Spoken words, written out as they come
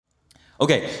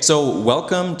Okay, so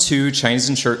welcome to Chinese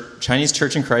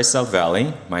Church in Christ South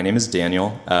Valley. My name is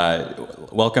Daniel.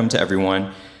 Welcome to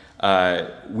everyone.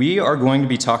 We are going to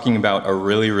be talking about a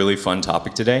really, really fun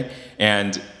topic today,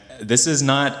 and this is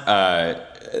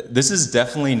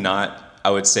definitely not, I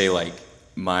would say, like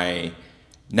my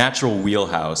natural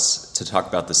wheelhouse to talk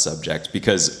about the subject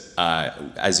because,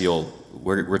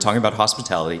 we're talking about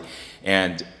hospitality,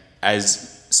 and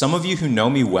as some of you who know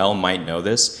me well might know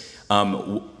this.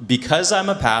 Because I'm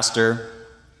a pastor,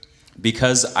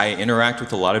 because I interact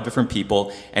with a lot of different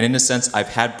people, and in a sense, I've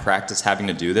had practice having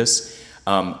to do this,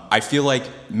 I feel like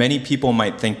many people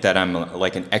might think that I'm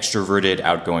like an extroverted,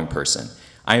 outgoing person.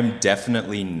 I am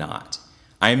definitely not.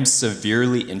 I'm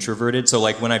severely introverted. So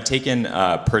like when I've taken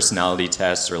personality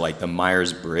tests or like the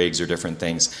Myers-Briggs or different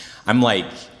things, I'm like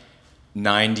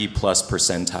 90 plus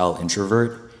percentile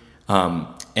introvert.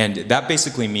 And that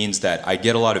basically means that I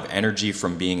get a lot of energy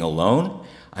from being alone.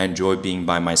 I enjoy being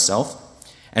by myself.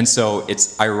 And so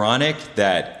it's ironic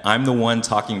that I'm the one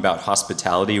talking about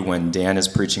hospitality when Dan is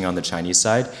preaching on the Chinese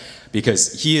side,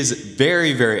 because he is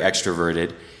very, very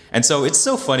extroverted. And so it's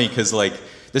so funny because like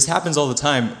this happens all the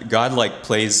time. God like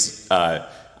plays, I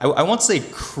won't say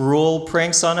cruel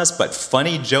pranks on us, but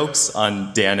funny jokes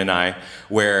on Dan and I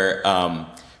where,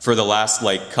 for the last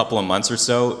like couple of months or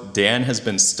so, Dan has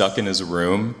been stuck in his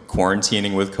room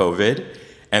quarantining with COVID,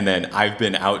 and then I've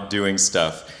been out doing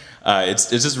stuff.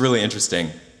 It's just really interesting.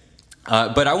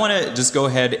 But I want to just go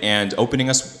ahead and open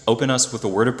us with a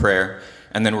word of prayer,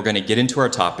 and then we're going to get into our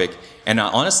topic. And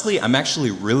honestly, I'm actually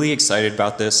really excited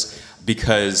about this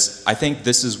because I think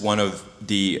this is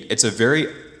it's a very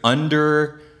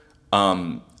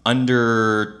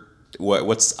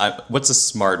what's a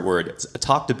smart word?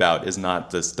 Talked about is not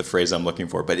the phrase I'm looking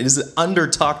for, but it is an under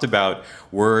talked about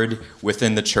word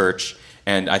within the church,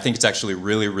 and I think it's actually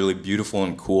really, really beautiful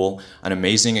and cool, an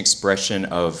amazing expression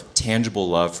of tangible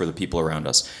love for the people around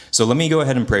us. So let me go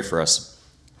ahead and pray for us.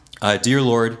 Dear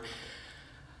Lord,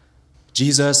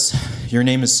 Jesus, your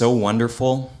name is so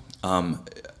wonderful.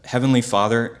 Heavenly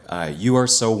Father, you are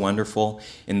so wonderful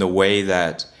in the way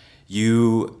that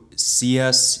you see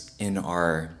us in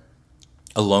our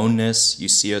aloneness, you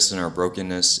see us in our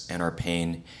brokenness and our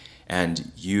pain,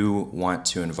 and you want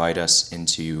to invite us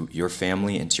into your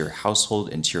family, into your household,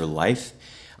 into your life,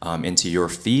 into your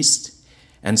feast.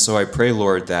 And so I pray,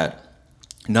 Lord, that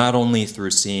not only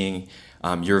through seeing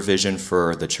your vision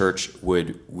for the church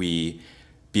would we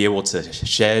be able to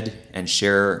shed and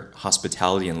share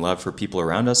hospitality and love for people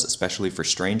around us, especially for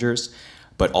strangers,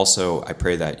 but also I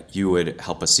pray that you would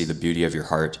help us see the beauty of your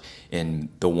heart in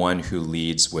the one who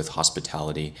leads with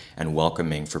hospitality and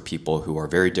welcoming for people who are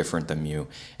very different than you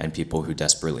and people who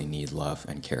desperately need love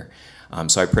and care.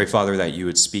 So I pray, Father, that you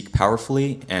would speak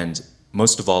powerfully, and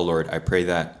most of all, Lord, I pray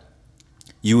that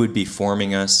you would be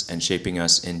forming us and shaping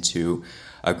us into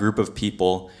a group of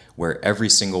people where every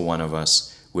single one of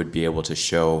us would be able to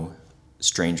show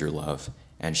stranger love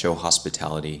and show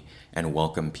hospitality and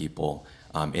welcome people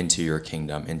into your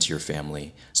kingdom, into your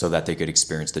family, so that they could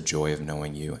experience the joy of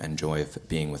knowing you and joy of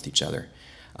being with each other.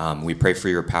 We pray for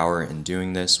your power in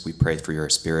doing this. We pray for your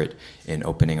Spirit in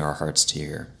opening our hearts to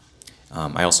hear.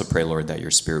 I also pray, Lord, that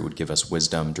your Spirit would give us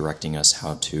wisdom, directing us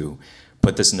how to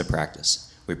put this into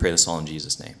practice. We pray this all in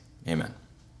Jesus' name. Amen.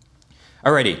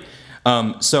 Alrighty,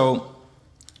 so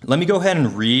let me go ahead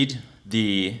and read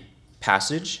the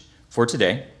passage for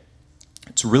today.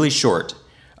 It's really short,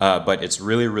 but it's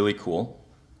really, really cool.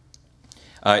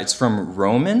 It's from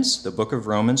Romans, the book of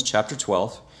Romans, chapter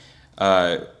 12.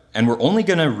 And we're only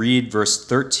going to read verse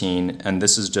 13, and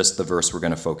this is just the verse we're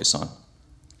going to focus on.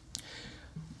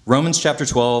 Romans chapter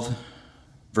 12,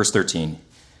 verse 13.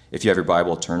 If you have your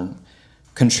Bible, turn.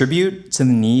 Contribute to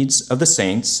the needs of the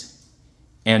saints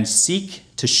and seek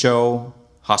to show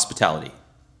hospitality.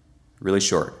 Really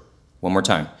short. One more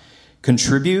time.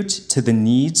 Contribute to the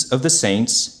needs of the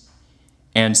saints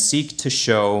and seek to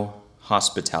show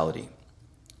hospitality.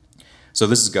 So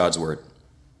this is God's word.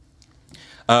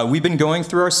 We've been going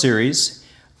through our series,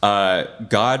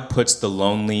 God Puts the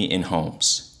Lonely in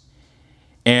Homes.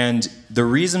 And the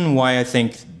reason why I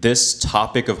think this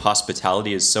topic of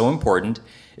hospitality is so important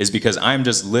is because I'm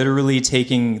just literally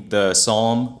taking the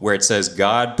psalm where it says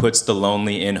God puts the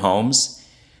lonely in homes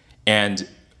and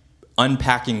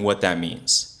unpacking what that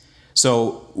means.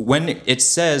 So when it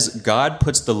says God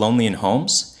puts the lonely in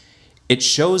homes, it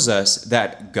shows us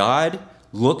that God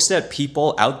looks at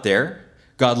people out there.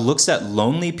 God looks at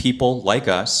lonely people like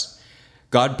us.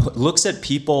 God looks at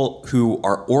people who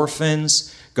are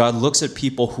orphans. God looks at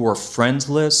people who are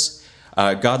friendless.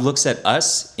 God looks at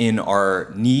us in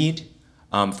our need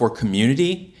for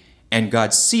community, and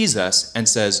God sees us and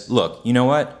says, look, you know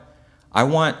what? I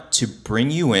want to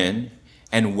bring you in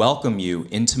and welcome you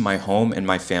into my home and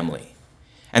my family.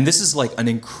 And this is like an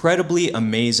incredibly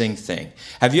amazing thing.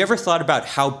 Have you ever thought about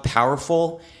how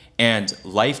powerful and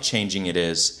life-changing it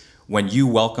is when you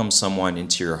welcome someone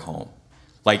into your home?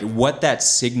 Like what that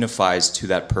signifies to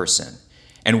that person,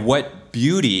 and what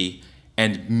beauty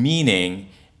and meaning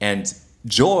and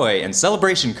joy and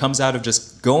celebration comes out of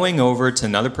just going over to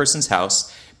another person's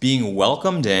house, being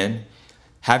welcomed in,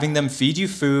 having them feed you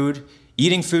food,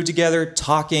 eating food together,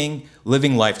 talking,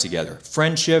 living life together.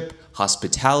 Friendship,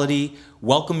 hospitality,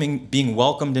 being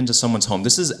welcomed into someone's home.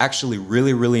 This is actually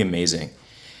really, really amazing.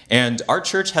 And our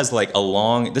church has like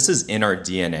this is in our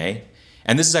DNA,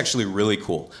 and this is actually really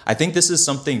cool. I think this is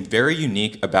something very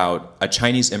unique about a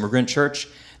Chinese immigrant church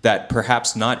that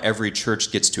perhaps not every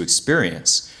church gets to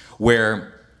experience,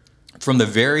 where from the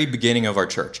very beginning of our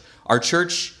church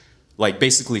like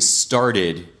basically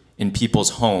started in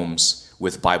people's homes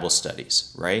with Bible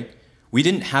studies, right? We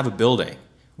didn't have a building.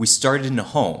 We started in a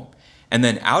home. And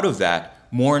then out of that,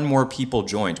 more and more people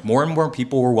joined. More and more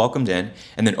people were welcomed in.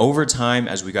 And then over time,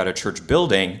 as we got a church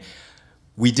building,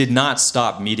 we did not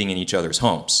stop meeting in each other's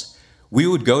homes. We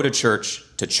would go to church,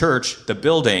 the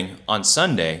building, on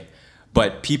Sunday,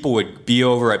 but people would be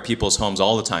over at people's homes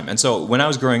all the time. And so when I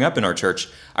was growing up in our church,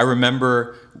 I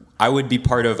remember I would be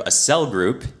part of a cell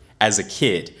group as a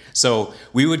kid. So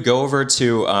we would go over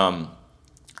to,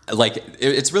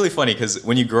 it's really funny because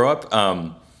when you grow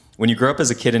up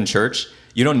as a kid in church,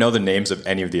 you don't know the names of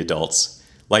any of the adults.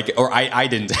 Or I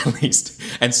didn't at least.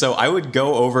 And so I would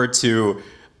go over to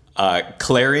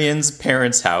Clarion's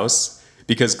parents' house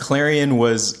because Clarion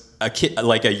was a kid,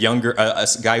 like a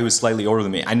guy who was slightly older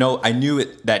than me. I knew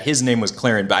that his name was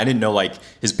Clarion, but I didn't know like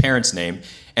his parents' name.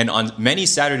 And on many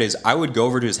Saturdays, I would go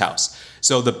over to his house.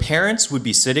 So the parents would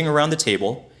be sitting around the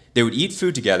table. They would eat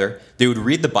food together. They would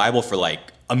read the Bible for like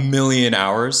a million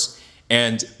hours.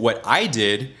 And what I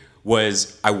did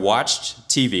was I watched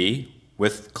TV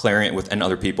with Clarion and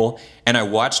other people, and I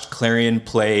watched Clarion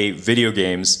play video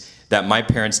games that my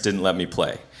parents didn't let me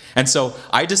play. And so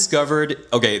I discovered,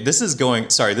 this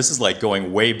is like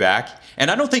going way back,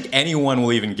 and I don't think anyone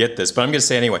will even get this, but I'm going to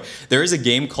say anyway. There is a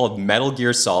game called Metal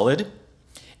Gear Solid,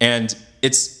 and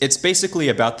it's basically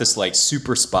about this like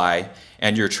super spy,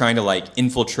 and you're trying to like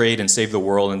infiltrate and save the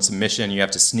world, and it's a mission. You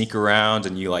have to sneak around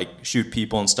and you like shoot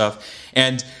people and stuff.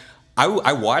 And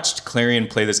I watched Clarion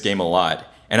play this game a lot,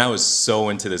 and I was so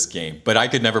into this game, but I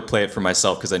could never play it for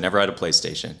myself because I never had a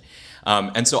PlayStation.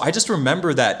 And so I just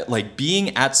remember that like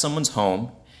being at someone's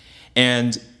home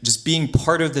and just being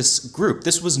part of this group.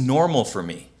 This was normal for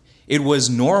me. It was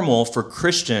normal for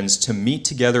Christians to meet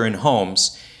together in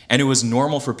homes, and it was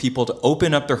normal for people to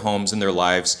open up their homes and their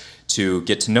lives to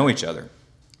get to know each other.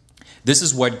 This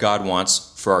is what God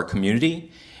wants for our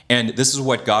community, and this is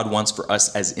what God wants for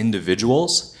us as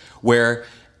individuals, where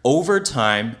over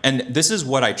time, and this is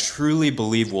what I truly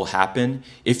believe will happen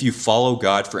if you follow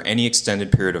God for any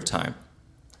extended period of time.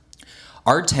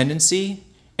 Our tendency,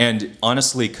 and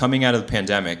honestly, coming out of the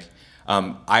pandemic,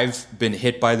 I've been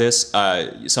hit by this.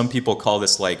 Some people call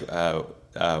this like, I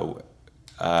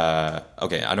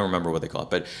don't remember what they call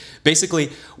it. But basically,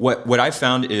 what I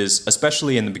found is,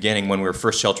 especially in the beginning when we were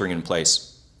first sheltering in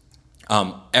place,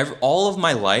 all of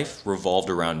my life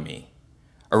revolved around me,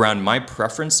 around my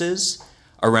preferences,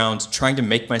 around trying to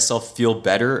make myself feel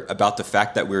better about the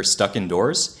fact that we were stuck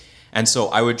indoors. And so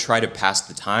I would try to pass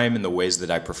the time in the ways that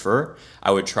I prefer.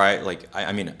 I would try,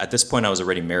 at this point I was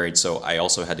already married, so I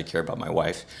also had to care about my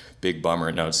wife. Big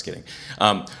bummer. No, just kidding.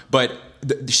 But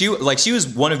she was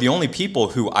one of the only people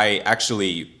who I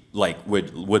actually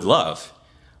would love.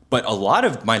 But a lot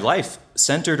of my life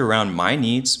centered around my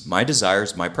needs, my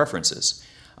desires, my preferences.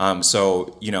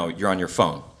 So you're on your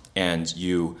phone and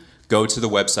you go to the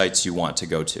websites you want to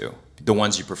go to, the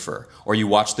ones you prefer, or you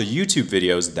watch the YouTube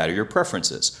videos that are your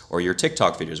preferences, or your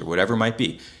TikTok videos, or whatever it might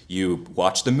be. You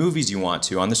watch the movies you want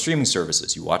to on the streaming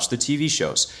services. You watch the TV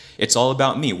shows. It's all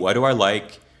about me. What do I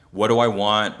like? What do I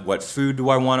want? What food do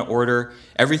I want to order?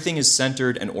 Everything is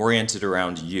centered and oriented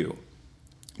around you.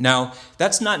 Now,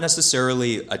 that's not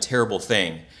necessarily a terrible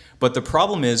thing, but the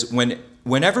problem is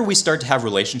whenever we start to have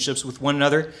relationships with one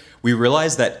another, we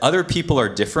realize that other people are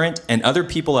different and other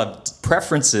people have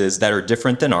preferences that are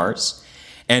different than ours.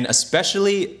 And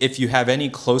especially if you have any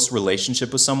close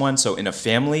relationship with someone, so in a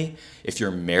family, if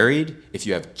you're married, if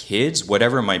you have kids,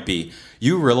 whatever it might be,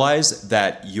 you realize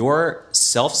that your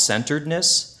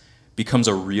self-centeredness becomes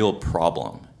a real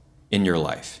problem in your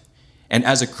life. And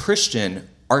as a Christian,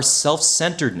 our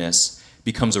self-centeredness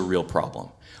becomes a real problem.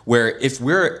 where if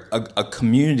we're a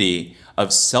community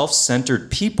of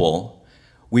self-centered people,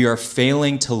 we are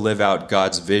failing to live out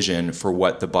God's vision for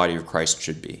what the body of Christ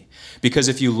should be. Because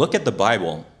if you look at the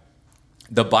Bible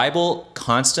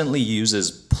constantly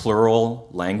uses plural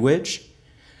language.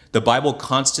 The Bible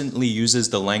constantly uses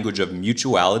the language of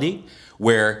mutuality,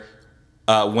 where,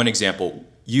 one example,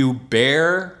 you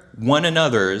bear one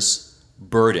another's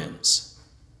burdens.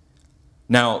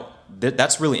 Now,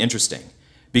 that's really interesting,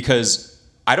 because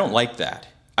I don't like that.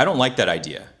 I don't like that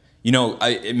idea. You know,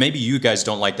 maybe you guys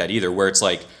don't like that either, where it's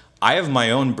like, I have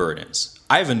my own burdens.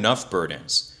 I have enough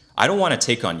burdens. I don't want to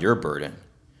take on your burden.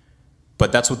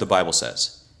 But that's what the Bible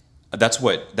says. That's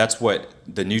what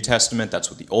the New Testament, that's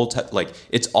what the Old Testament,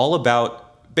 it's all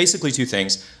about basically two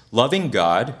things: loving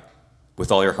God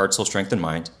with all your heart, soul, strength, and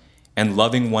mind, and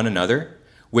loving one another,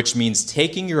 which means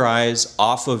taking your eyes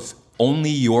off of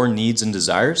only your needs and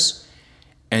desires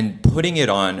and putting it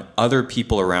on other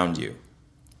people around you.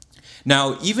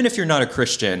 Now, even if you're not a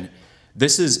Christian,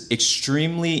 this is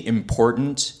extremely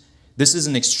important. This is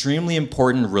an extremely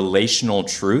important relational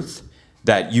truth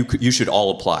that you should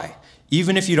all apply.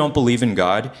 Even if you don't believe in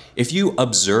God, if you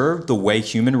observe the way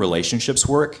human relationships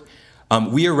work,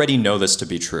 we already know this to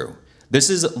be true. This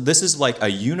is like a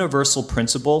universal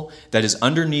principle that is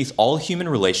underneath all human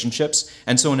relationships.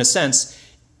 And so in a sense,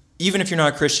 even if you're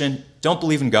not a Christian, don't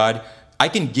believe in God, I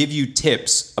can give you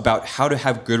tips about how to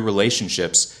have good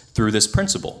relationships through this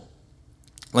principle.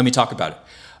 Let me talk about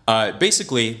it.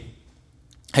 Basically,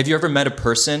 have you ever met a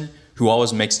person who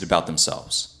always makes it about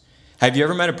themselves? Have you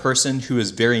ever met a person who is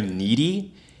very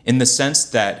needy in the sense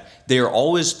that they are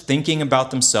always thinking about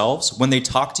themselves? When they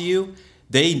talk to you,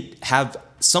 they have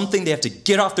something they have to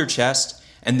get off their chest,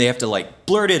 and they have to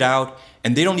blurt it out,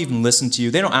 and they don't even listen to you.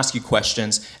 They don't ask you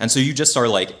questions. And so you just are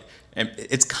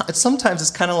sometimes it's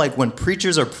kind of like when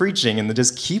preachers are preaching and they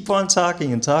just keep on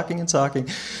talking and talking and talking.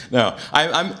 No,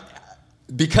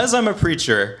 because I'm a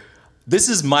preacher, this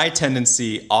is my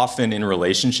tendency often in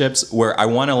relationships where I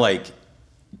want to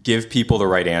give people the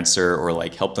right answer or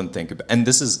help them think about, and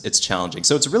it's challenging.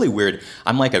 So it's really weird.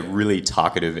 I'm like a really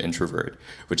talkative introvert,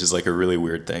 which is a really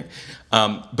weird thing.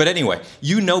 But anyway,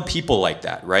 you know people like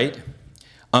that, right?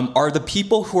 Are the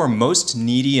people who are most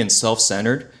needy and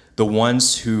self-centered the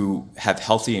ones who have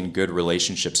healthy and good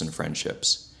relationships and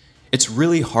friendships? It's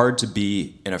really hard to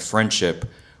be in a friendship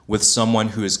with someone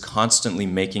who is constantly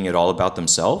making it all about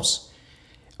themselves.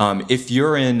 If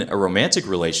you're in a romantic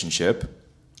relationship,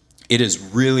 it is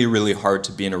really, really hard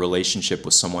to be in a relationship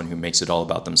with someone who makes it all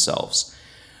about themselves.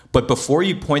 But before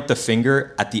you point the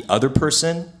finger at the other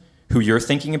person who you're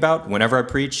thinking about, whenever I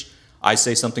preach, I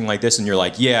say something like this, and you're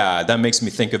like, yeah, that makes me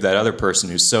think of that other person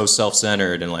who's so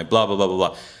self-centered and blah, blah, blah, blah,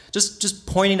 blah. Just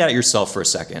pointing at yourself for a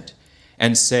second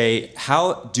and say,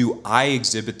 how do I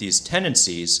exhibit these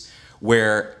tendencies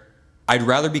where I'd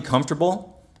rather be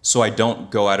comfortable so I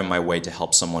don't go out of my way to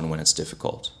help someone when it's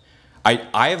difficult?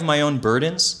 I have my own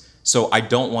burdens, so I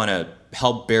don't want to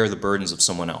help bear the burdens of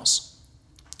someone else.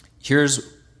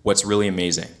 Here's what's really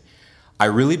amazing. I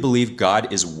really believe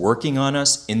God is working on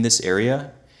us in this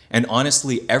area, and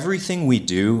honestly, everything we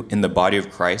do in the body of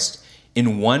Christ,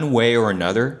 in one way or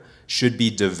another, should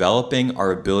be developing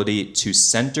our ability to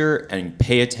center and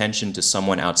pay attention to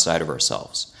someone outside of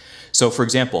ourselves. So, for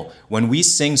example, when we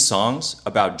sing songs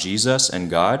about Jesus and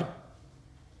God,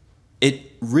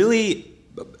 it really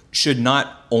should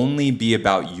not only be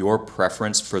about your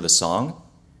preference for the song.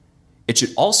 It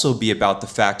should also be about the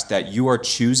fact that you are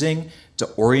choosing to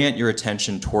orient your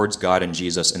attention towards God and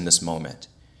Jesus in this moment.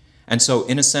 And so,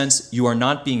 in a sense, you are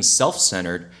not being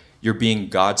self-centered, you're being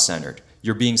God-centered.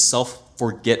 You're being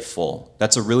self-forgetful.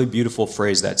 That's a really beautiful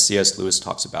phrase that C.S. Lewis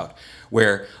talks about,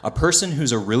 where a person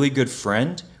who's a really good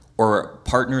friend or a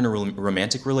partner in a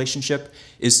romantic relationship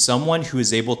is someone who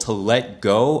is able to let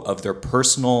go of their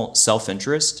personal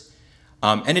self-interest.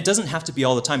 And it doesn't have to be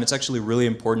all the time. It's actually really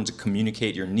important to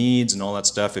communicate your needs and all that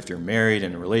stuff. If you're married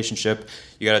in a relationship,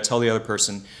 you got to tell the other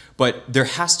person. But there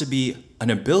has to be an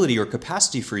ability or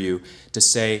capacity for you to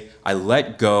say, I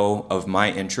let go of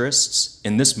my interests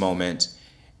in this moment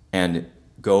and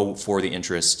go for the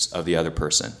interests of the other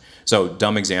person. So,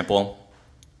 dumb example.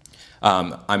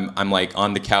 I'm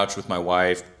on the couch with my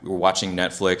wife, we're watching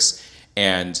Netflix,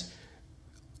 and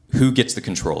who gets the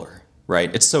controller, right?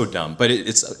 It's so dumb, but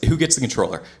it's who gets the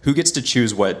controller? Who gets to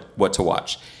choose what to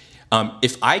watch?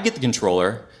 If I get the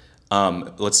controller,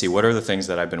 let's see, what are the things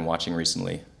that I've been watching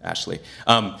recently, Ashley?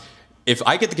 If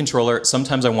I get the controller,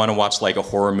 sometimes I want to watch a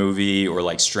horror movie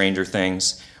or Stranger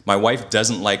Things. My wife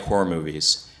doesn't like horror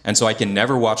movies, and so I can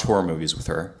never watch horror movies with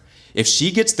her. If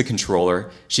she gets the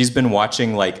controller, she's been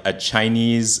watching like a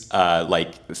Chinese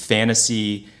like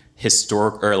fantasy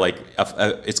historic, or like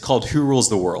it's called Who Rules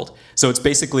the World. So it's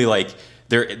basically like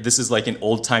this is like an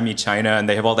old-timey China, and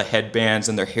they have all the headbands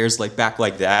and their hair's like back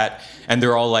like that, and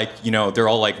they're all like, they're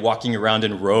all like walking around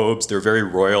in robes. They're very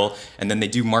royal, and then they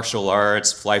do martial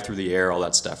arts, fly through the air, all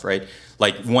that stuff, right?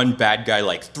 Like one bad guy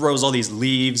like throws all these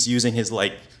leaves using his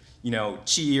like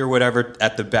chi or whatever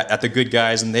at the good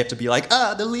guys, and they have to be like,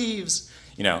 the leaves,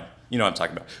 you know what I'm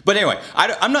talking about. But anyway,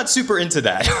 I'm not super into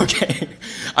that, okay?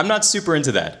 I'm not super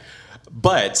into that,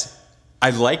 but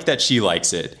I like that she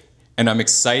likes it, and I'm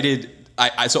excited.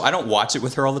 So I don't watch it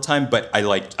with her all the time, but I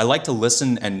like to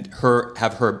listen and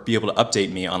have her be able to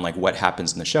update me on like what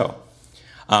happens in the show.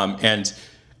 And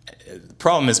the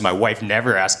problem is my wife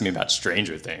never asked me about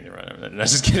Stranger Things. No,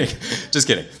 just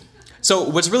kidding. So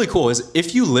what's really cool is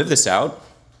if you live this out,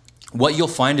 what you'll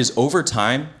find is over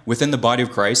time within the body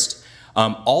of Christ,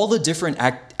 all the different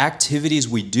activities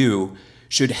we do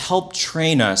should help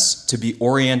train us to be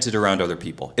oriented around other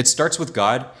people. It starts with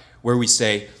God, where we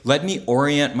say, let me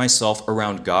orient myself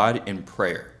around God in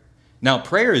prayer. Now,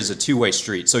 prayer is a two-way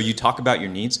street. So you talk about your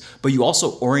needs, but you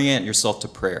also orient yourself to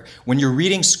prayer. When you're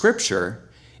reading scripture,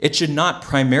 it should not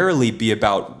primarily be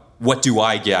about what do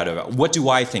I get out of it? What do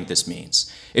I think this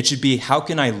means? It should be, how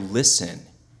can I listen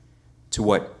to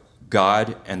what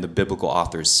God and the biblical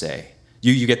authors say?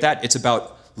 You get that? It's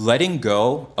about letting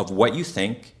go of what you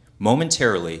think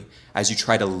momentarily as you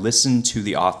try to listen to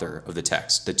the author of the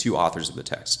text, the two authors of the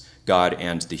text, God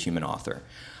and the human author.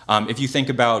 If you think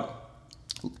about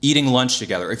eating lunch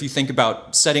together, if you think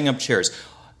about setting up chairs,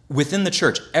 within the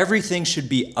church, everything should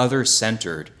be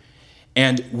other-centered.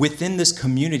 And within this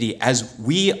community, as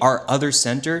we are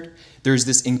other-centered, there's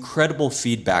this incredible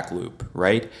feedback loop,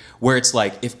 right? Where it's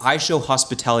like, if I show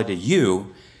hospitality to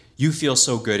you, you feel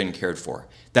so good and cared for.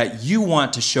 That you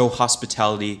want to show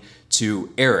hospitality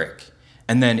to Eric,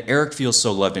 and then Eric feels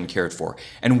so loved and cared for.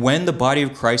 And when the body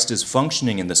of Christ is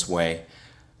functioning in this way,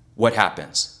 what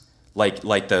happens? Like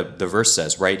the verse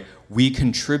says, right? We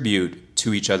contribute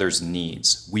to each other's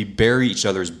needs. We bear each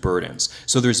other's burdens.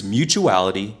 So there's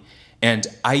mutuality, and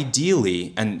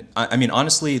ideally, and I mean,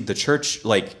 honestly, the church,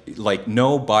 like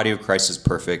no body of Christ is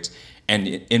perfect. And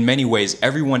in many ways,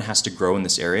 everyone has to grow in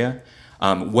this area.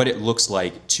 What it looks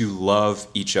like to love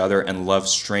each other and love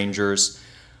strangers.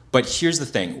 But here's the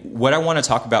thing. What I want to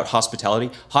talk about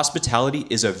hospitality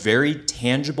is a very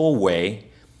tangible way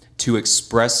to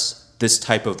express this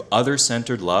type of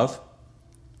other-centered love,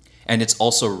 and it's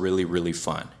also really, really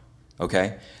fun,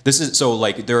 okay?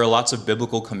 There are lots of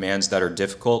biblical commands that are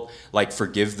difficult, like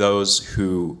forgive those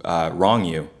who wrong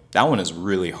you. That one is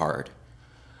really hard.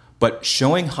 But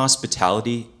showing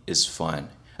hospitality is fun,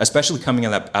 especially coming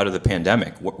out of the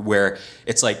pandemic, where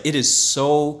it's like it is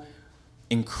so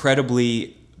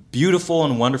incredibly beautiful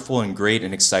and wonderful and great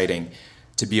and exciting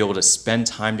to be able to spend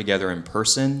time together in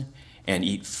person and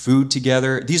eat food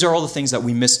together. These are all the things that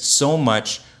we missed so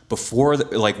much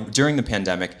during the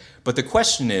pandemic. But the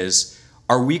question is,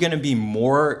 are we going to be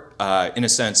more, in a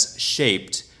sense,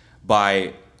 shaped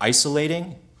by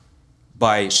isolating,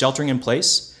 by sheltering in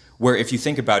place? Where if you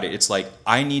think about it, it's like,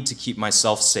 I need to keep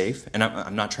myself safe. And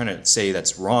I'm not trying to say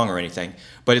that's wrong or anything,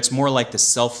 but it's more like the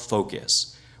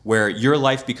self-focus, where your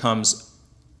life becomes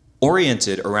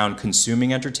oriented around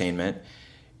consuming entertainment.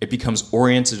 It becomes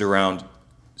oriented around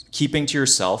keeping to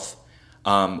yourself,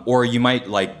 or you might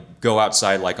like go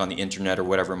outside like on the internet or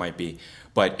whatever it might be,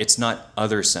 but it's not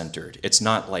other-centered. It's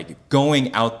not like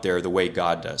going out there the way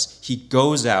God does. He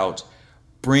goes out,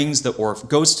 goes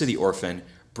to the orphan,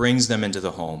 brings them into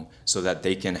the home so that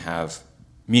they can have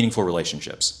meaningful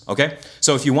relationships, okay?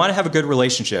 So if you want to have a good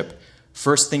relationship,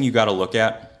 first thing you got to look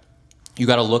at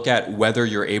whether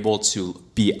you're able to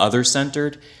be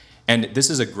other-centered, and this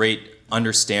is a great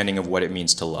understanding of what it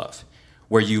means to love,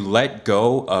 where you let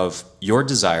go of your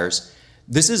desires.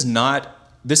 This is not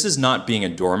being a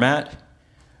doormat,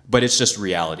 but it's just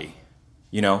reality.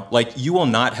 Like you will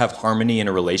not have harmony in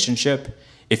a relationship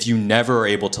if you never are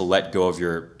able to let go of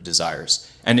your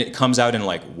desires. And it comes out in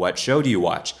like, what show do you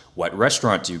watch? What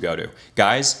restaurant do you go to?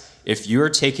 Guys, if you're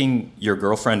taking your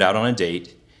girlfriend out on a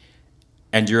date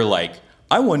and you're like,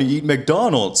 I want to eat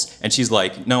McDonald's. And she's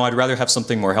like, no, I'd rather have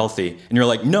something more healthy. And you're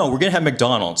like, no, we're going to have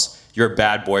McDonald's. You're a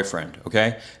bad boyfriend,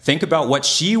 okay? Think about what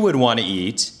she would want to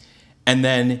eat and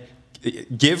then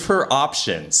give her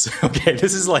options, okay?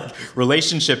 This is like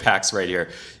relationship hacks right here.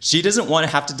 She doesn't want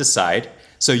to have to decide.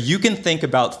 So you can think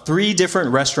about 3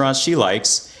 different restaurants she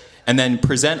likes and then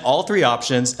present all 3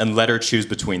 options and let her choose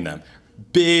between them.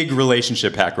 Big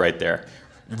relationship hack right there.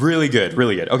 Really good,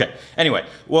 really good. Okay. Anyway,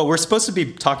 well, we're supposed to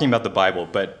be talking about the Bible,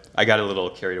 but I got a little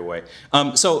carried away.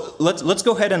 So let's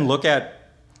go ahead and look at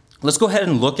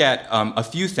a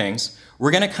few things.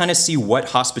 We're going to kind of see what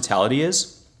hospitality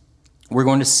is. We're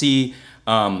going to see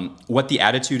what the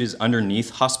attitude is underneath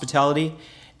hospitality,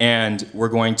 and we're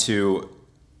going to.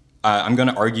 I'm going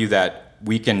to argue that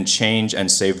we can change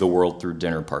and save the world through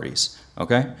dinner parties.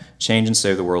 Okay? Change and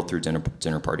save the world through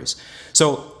dinner parties.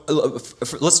 So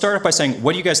let's start off by saying,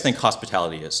 what do you guys think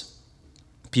hospitality is?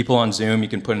 People on Zoom, you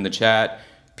can put in the chat.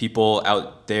 People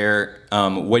out there,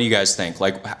 what do you guys think?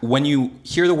 Like, when you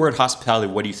hear the word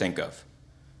hospitality, what do you think of?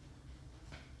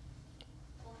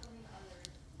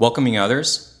 Welcoming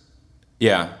others?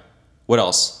 Yeah. What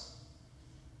else?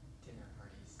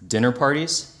 Dinner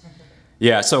parties?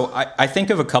 Yeah, so I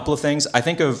think of a couple of things. I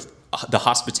think of the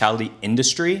hospitality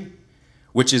industry,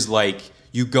 which is like,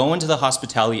 you go into the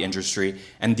hospitality industry,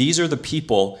 and these are the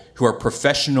people who are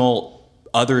professional,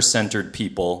 other-centered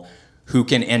people who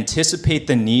can anticipate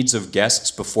the needs of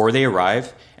guests before they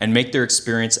arrive and make their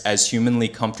experience as humanly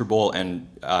comfortable and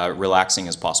relaxing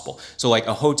as possible. So like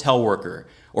a hotel worker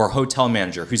or a hotel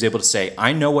manager who's able to say,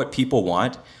 I know what people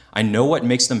want, I know what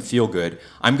makes them feel good,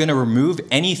 I'm going to remove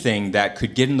anything that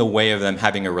could get in the way of them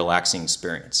having a relaxing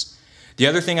experience. The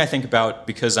other thing I think about,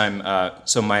 because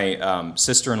my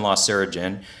sister-in-law, Sarah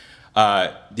Jin,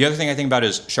 the other thing I think about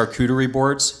is charcuterie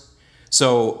boards.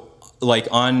 So like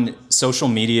on social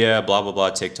media, blah, blah, blah,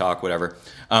 TikTok, whatever,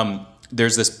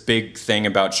 there's this big thing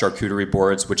about charcuterie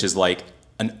boards, which is like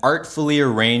an artfully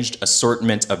arranged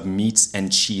assortment of meats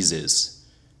and cheeses.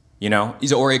 You know,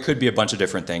 or it could be a bunch of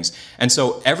different things. And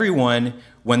so everyone,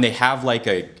 when they have like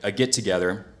a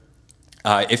get-together,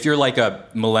 if you're like a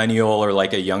millennial or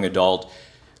like a young adult,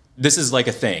 this is like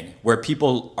a thing where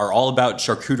people are all about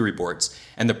charcuterie boards.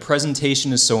 And the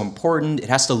presentation is so important. It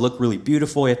has to look really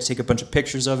beautiful. You have to take a bunch of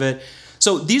pictures of it.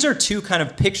 So these are two kind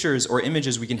of pictures or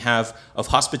images we can have of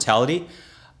hospitality.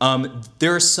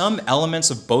 There are some elements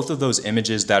of both of those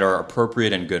images that are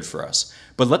appropriate and good for us.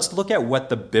 But let's look at what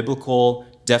the biblical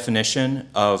definition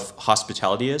of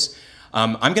hospitality is.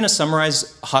 I'm going to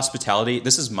summarize hospitality.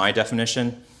 This is my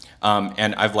definition,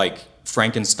 and I've like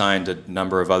Frankensteined a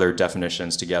number of other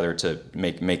definitions together to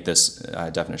make this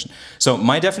definition. So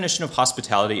my definition of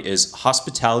hospitality is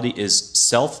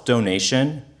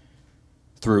self-donation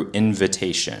through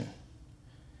invitation.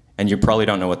 And you probably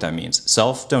don't know what that means.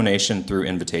 Self-donation through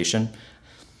invitation.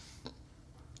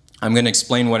 I'm going to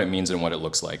explain what it means and what it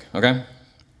looks like, okay?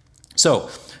 So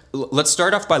let's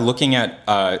start off by looking at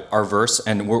our verse,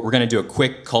 and we're going to do a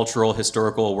quick cultural,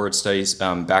 historical, word studies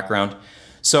background.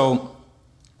 So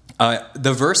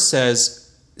the verse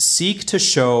says, seek to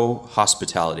show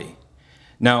hospitality.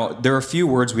 Now, there are a few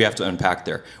words we have to unpack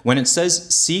there. When it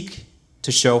says seek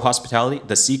to show hospitality,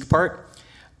 the seek part,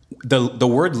 the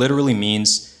word literally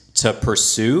means to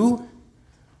pursue,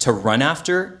 to run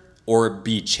after, or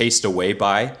be chased away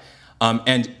by.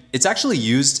 And it's actually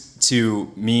used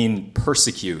to mean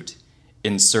persecute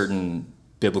in certain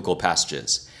biblical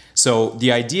passages. So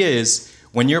the idea is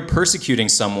when you're persecuting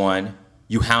someone,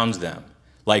 you hound them.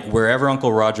 Like wherever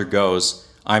Uncle Roger goes,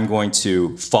 I'm going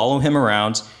to follow him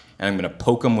around and I'm going to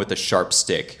poke him with a sharp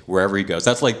stick wherever he goes.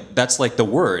 That's like the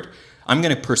word. I'm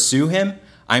going to pursue him.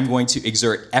 I'm going to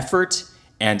exert effort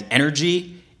and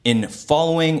energy in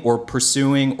following or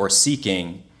pursuing or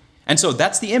seeking. And so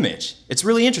that's the image. It's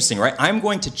really interesting, right? I'm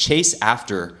going to chase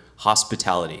after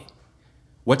hospitality.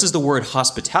 What does the word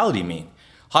hospitality mean?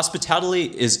 Hospitality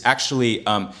is actually,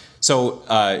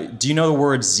 do you know the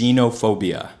word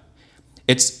xenophobia?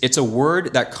 It's a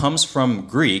word that comes from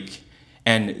Greek,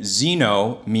 and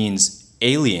xeno means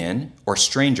alien or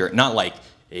stranger, not like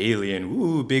alien,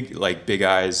 ooh, big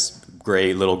eyes,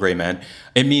 little gray man.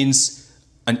 It means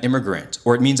an immigrant,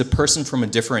 or it means a person from a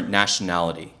different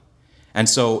nationality. And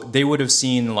so they would have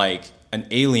seen like an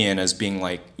alien as being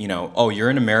like, you know, oh, you're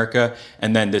in America,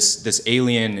 and then this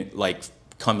alien like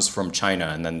comes from China,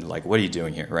 and then like, what are you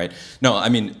doing here, right? No, I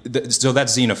mean, so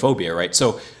that's xenophobia, right?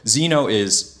 So xeno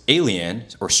is alien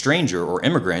or stranger or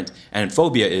immigrant, and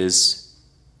phobia is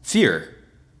fear.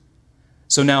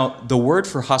 So now the word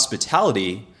for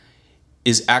hospitality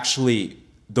is actually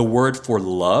the word for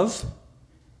love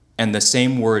and the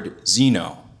same word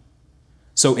xeno.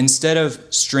 So instead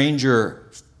of stranger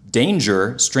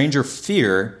danger, stranger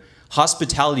fear,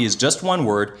 hospitality is just one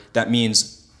word that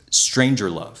means stranger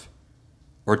love,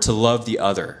 or to love the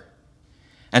other.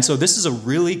 And so this is a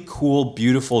really cool,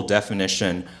 beautiful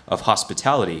definition of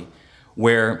hospitality,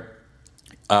 where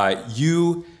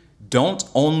you don't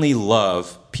only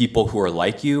love people who are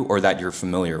like you or that you're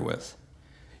familiar with.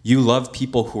 You love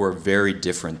people who are very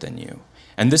different than you.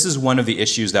 And this is one of the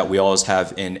issues that we always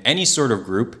have in any sort of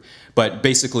group. But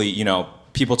basically,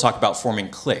 people talk about forming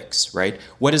cliques, right?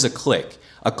 What is a clique?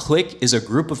 A clique is a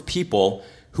group of people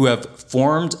who have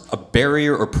formed a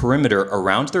barrier or perimeter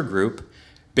around their group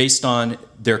based on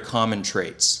their common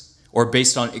traits, or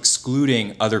based on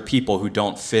excluding other people who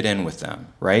don't fit in with them,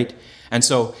 right? And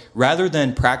so rather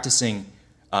than practicing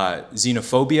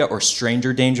xenophobia or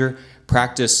stranger danger,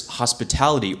 practice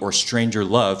hospitality or stranger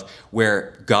love,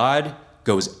 where God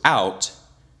goes out,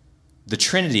 the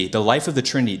Trinity, the life of the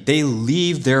Trinity, they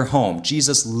leave their home.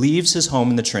 Jesus leaves his home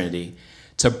in the Trinity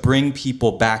to bring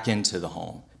people back into the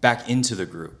home, back into the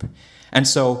group. And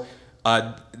so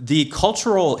the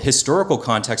cultural, historical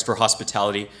context for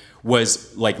hospitality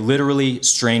was like literally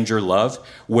stranger love,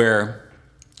 where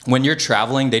when you're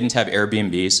traveling, they didn't have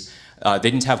Airbnbs, they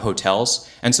didn't have hotels.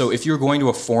 And so if you're going to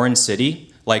a foreign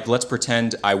city, like let's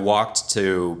pretend I walked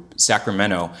to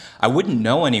Sacramento, I wouldn't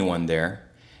know anyone there.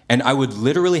 And I would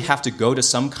literally have to go to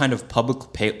some kind of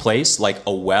public place, like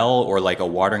a well or like a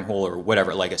watering hole or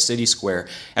whatever, like a city square.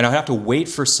 And I'd have to wait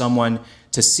for someone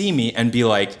to see me and be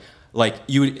like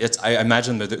you. I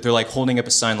imagine they're like holding up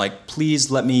a sign like,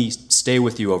 please let me stay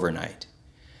with you overnight.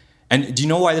 And do you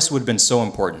know why this would have been so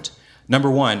important? Number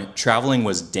one, traveling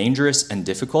was dangerous and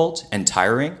difficult and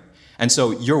tiring. And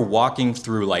so you're walking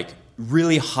through like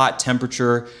really hot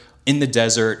temperature in the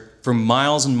desert for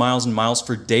miles and miles and miles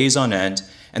for days on end.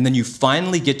 And then you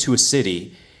finally get to a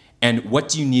city, and what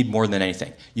do you need more than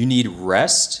anything? You need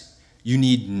rest, you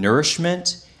need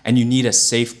nourishment, and you need a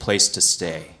safe place to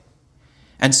stay.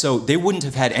 And so they wouldn't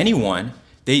have had anyone.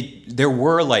 There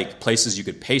were like places you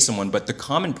could pay someone, but the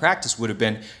common practice would have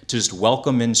been to just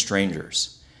welcome in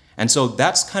strangers. And so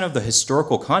that's kind of the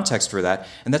historical context for that,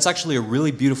 and that's actually a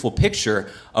really beautiful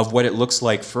picture of what it looks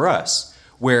like for us,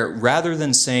 where rather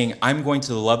than saying, I'm going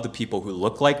to love the people who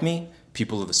look like me,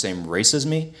 people of the same race as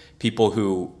me, people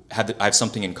who I have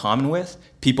something in common with,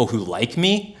 people who like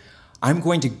me, I'm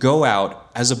going to go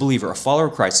out as a believer, a follower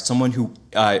of Christ, someone who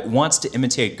wants to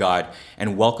imitate God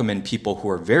and welcome in people who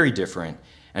are very different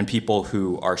and people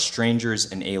who are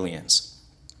strangers and aliens.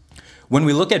 When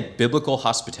we look at biblical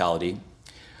hospitality,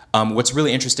 what's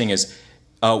really interesting is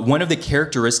one of the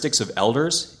characteristics of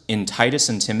elders in Titus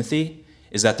and Timothy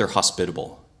is that they're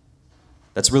hospitable.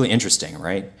 That's really interesting,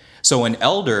 right? So an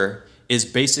elder is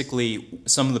basically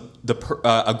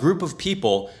a group of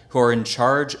people who are in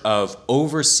charge of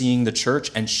overseeing the church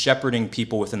and shepherding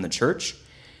people within the church.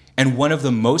 And one of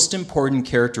the most important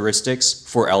characteristics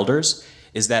for elders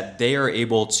is that they are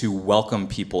able to welcome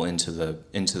people into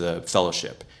the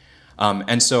fellowship.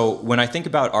 And so when I think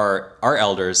about our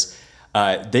elders,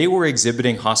 they were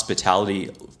exhibiting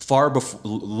hospitality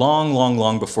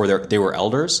long before they were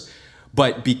elders,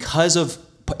 but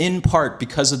in part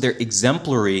because of their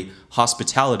exemplary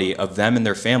hospitality of them and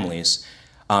their families,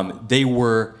 they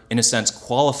were, in a sense,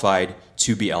 qualified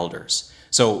to be elders.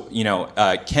 So,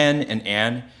 Ken and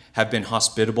Anne have been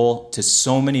hospitable to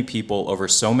so many people over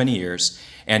so many years,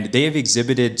 and they have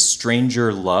exhibited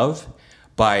stranger love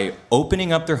by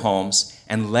opening up their homes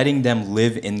and letting them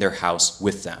live in their house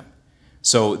with them.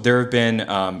 So there have been,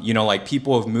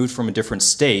 people have moved from a different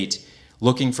state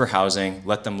looking for housing,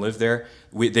 let them live there.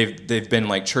 They've been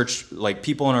like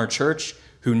people in our church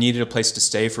who needed a place to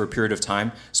stay for a period of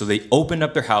time. So they opened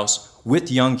up their house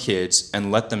with young kids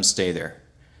and let them stay there.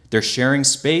 They're sharing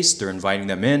space, they're inviting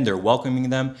them in, they're welcoming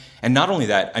them. And not only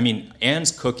that,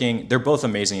 Anne's cooking, they're both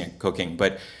amazing at cooking,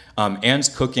 but Anne's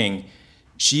cooking,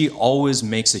 she always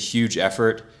makes a huge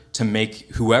effort to make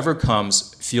whoever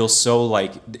comes feel so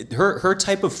like, her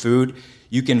type of food,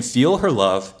 you can feel her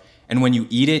love, and when you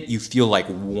eat it, you feel like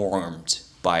warmed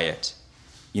by it.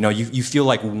 You feel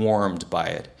like warmed by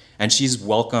it. And she's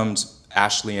welcomed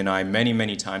Ashley and I many,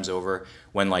 many times over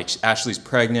when Ashley's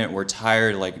pregnant, we're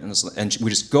tired, and we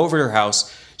just go over to her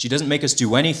house. She doesn't make us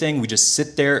do anything. We just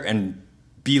sit there and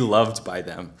be loved by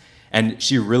them. And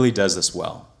she really does this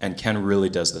well. And Ken really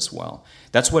does this well.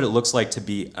 That's what it looks like to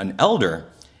be an elder.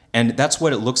 And that's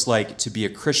what it looks like to be a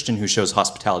Christian who shows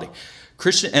hospitality.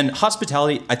 Christian and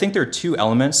hospitality, I think there are two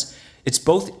elements. It's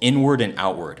both inward and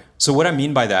outward. So what I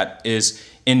mean by that is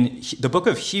in the book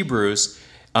of Hebrews,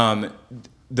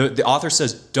 the author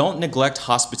says, don't neglect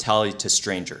hospitality to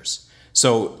strangers.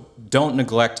 So don't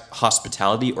neglect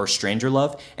hospitality or stranger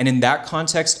love. And in that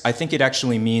context, I think it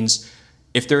actually means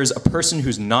if there's a person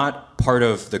who's not part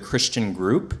of the Christian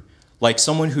group, like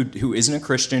someone who isn't a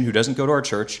Christian, who doesn't go to our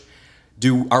church,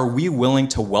 are we willing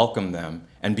to welcome them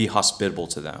and be hospitable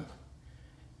to them?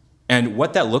 And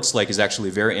what that looks like is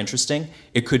actually very interesting.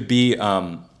 It could be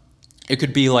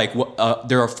like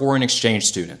there are foreign exchange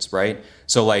students, right?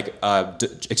 So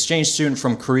exchange student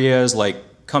from Korea is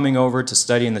coming over to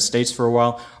study in the States for a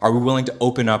while, are we willing to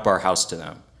open up our house to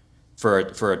them for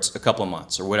a couple of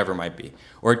months or whatever it might be?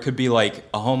 Or it could be like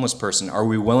a homeless person. Are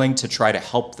we willing to try to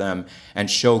help them and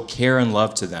show care and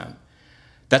love to them?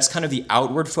 That's kind of the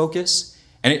outward focus.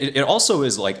 And it also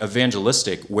is like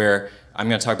evangelistic, where I'm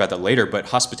going to talk about that later, but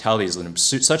hospitality is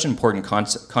such an important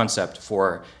concept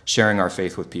for sharing our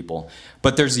faith with people.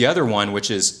 But there's the other one,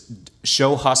 which is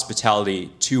show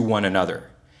hospitality to one another.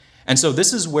 And so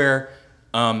this is where,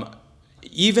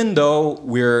 even though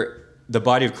we're the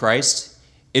body of Christ,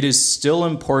 it is still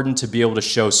important to be able to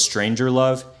show stranger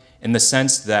love, in the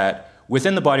sense that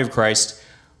within the body of Christ,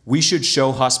 we should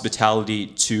show hospitality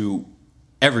to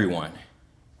everyone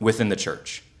within the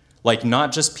church. Like,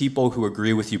 not just people who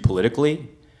agree with you politically,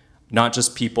 not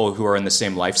just people who are in the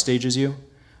same life stage as you,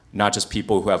 not just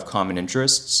people who have common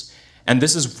interests. And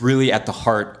this is really at the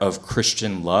heart of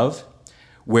Christian love,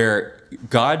 where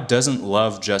God doesn't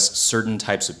love just certain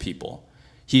types of people.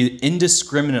 He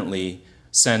indiscriminately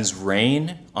sends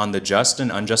rain on the just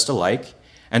and unjust alike.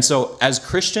 And so as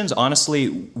Christians,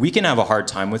 honestly, we can have a hard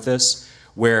time with this,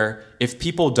 where if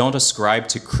people don't ascribe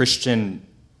to Christian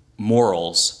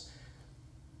morals,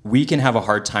 we can have a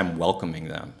hard time welcoming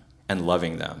them and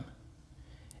loving them.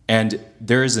 And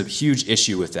there is a huge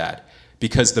issue with that,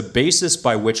 because the basis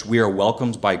by which we are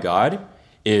welcomed by God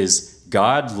is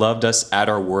God loved us at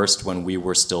our worst when we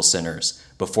were still sinners.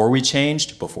 Before we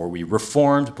changed, before we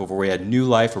reformed, before we had new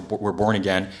life or were born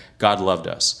again, God loved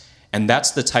us. And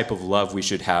that's the type of love we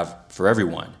should have for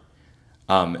everyone,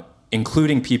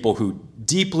 including people who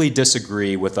deeply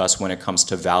disagree with us when it comes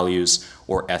to values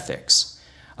or ethics.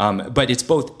 But it's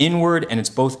both inward and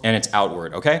it's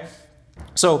outward, okay?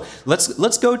 So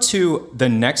let's go to the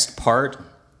next part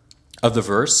of the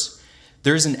verse.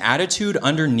 There's an attitude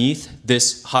underneath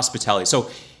this hospitality. So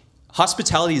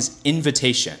hospitality is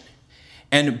invitation.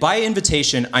 And by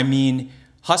invitation, I mean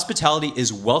hospitality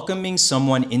is welcoming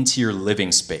someone into your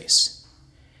living space.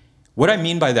 What I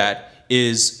mean by that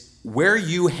is where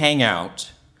you hang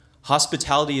out,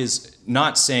 hospitality is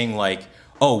not saying like,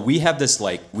 oh, we have this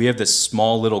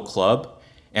small little club,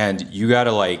 and you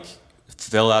gotta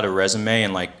fill out a resume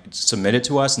and submit it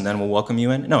to us, and then we'll welcome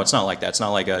you in. No, it's not like that. It's not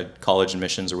like a college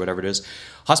admissions or whatever it is.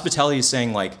 Hospitality is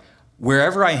saying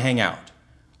wherever I hang out,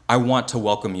 I want to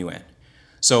welcome you in.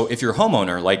 So if you're a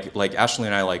homeowner, like Ashley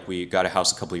and I, we got a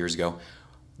house a couple years ago,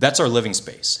 that's our living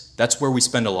space. That's where we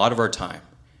spend a lot of our time.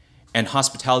 And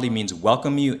hospitality means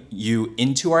welcoming you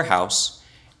into our house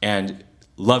and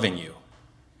loving you.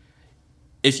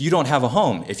 If you don't have a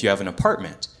home, if you have an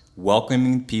apartment,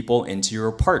 welcoming people into your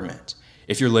apartment.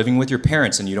 If you're living with your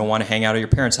parents and you don't want to hang out at your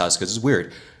parents' house because it's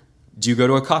weird, do you go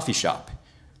to a coffee shop?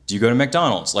 Do you go to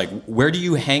McDonald's? Where do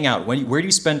you hang out? Where do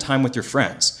you spend time with your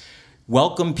friends?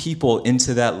 Welcome people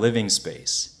into that living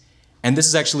space. And this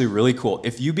is actually really cool.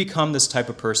 If you become this type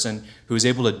of person who is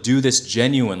able to do this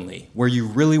genuinely, where you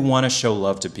really want to show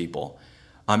love to people,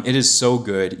 it is so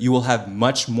good. You will have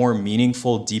much more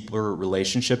meaningful, deeper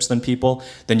relationships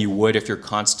than you would if you're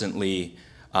constantly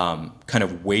kind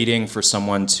of waiting for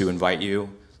someone to invite you.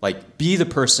 Be the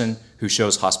person who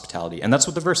shows hospitality. And that's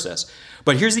what the verse says.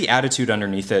 But here's the attitude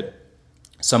underneath it,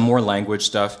 some more language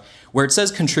stuff, where it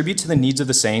says contribute to the needs of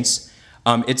the saints.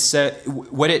 This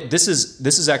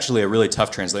is actually a really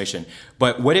tough translation,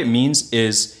 but what it means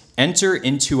is enter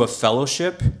into a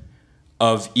fellowship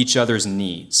of each other's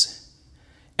needs.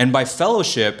 And by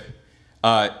fellowship,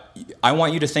 I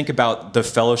want you to think about the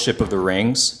Fellowship of the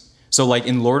Rings. So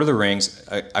in Lord of the Rings,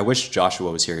 I wish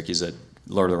Joshua was here. He's a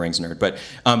Lord of the Rings nerd. But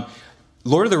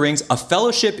Lord of the Rings, a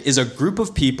fellowship is a group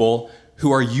of people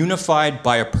who are unified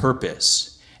by a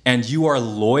purpose. And you are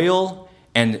loyal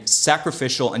and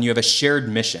sacrificial, and you have a shared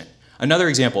mission. Another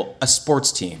example, a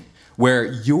sports team, where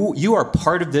you are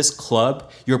part of this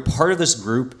club, you're part of this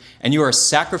group, and you are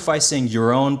sacrificing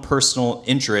your own personal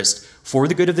interest for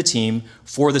the good of the team,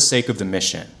 for the sake of the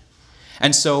mission.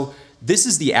 And so this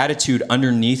is the attitude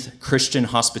underneath Christian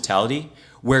hospitality,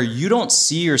 where you don't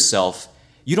see yourself,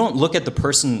 you don't look at the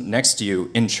person next to you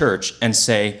in church and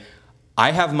say,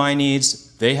 I have my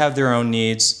needs, they have their own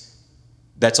needs,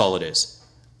 that's all it is.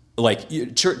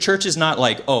 Church is not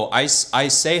I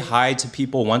say hi to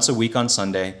people once a week on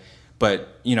Sunday,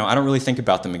 but I don't really think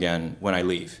about them again when I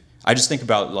leave. I just think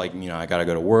about I gotta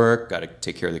go to work, gotta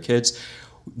take care of the kids.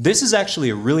 This is actually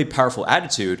a really powerful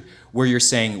attitude where you're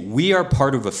saying we are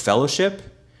part of a fellowship,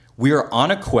 we are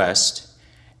on a quest,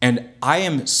 and I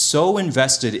am so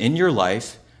invested in your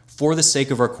life for the sake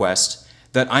of our quest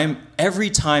that every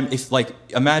time,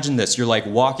 imagine this, you're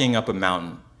walking up a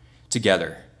mountain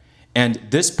together, and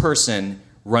this person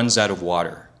runs out of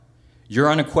water. You're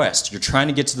on a quest, you're trying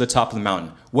to get to the top of the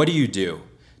mountain. What do?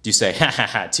 Do you say, ha ha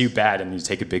ha, too bad, and you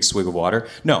take a big swig of water?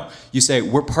 No, you say,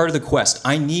 we're part of the quest.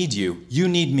 I need you. You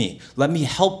need me. Let me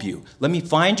help you. Let me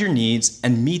find your needs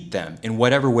and meet them in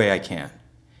whatever way I can.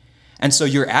 And so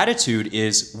your attitude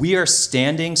is, we are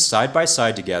standing side by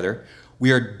side together.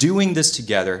 We are doing this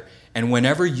together. And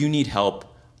whenever you need help,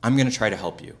 I'm going to try to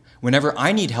help you. Whenever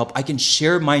I need help, I can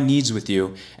share my needs with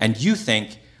you. And you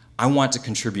think, I want to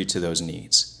contribute to those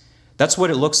needs. That's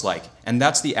what it looks like. And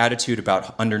that's the attitude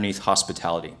about underneath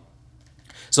hospitality.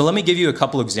 So let me give you a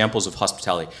couple examples of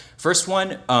hospitality. First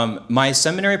one, my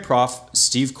seminary prof,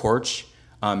 Steve Korch,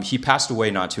 he passed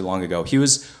away not too long ago. He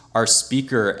was our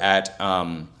speaker at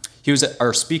one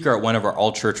of our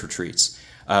all-church retreats.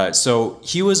 So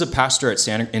he was a pastor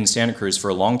in Santa Cruz for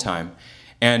a long time.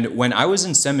 And when I was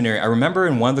in seminary, I remember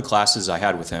in one of the classes I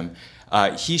had with him,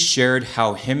 he shared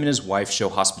how him and his wife show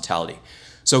hospitality.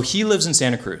 So he lives in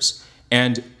Santa Cruz.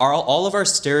 And all of our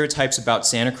stereotypes about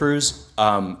Santa Cruz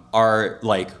are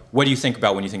like, what do you think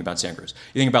about when you think about Santa Cruz?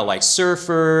 You think about like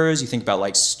surfers, you think about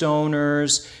like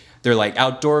stoners, they're like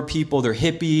outdoor people, they're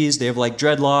hippies, they have like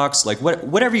dreadlocks, like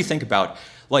whatever you think about,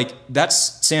 like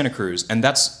that's Santa Cruz, and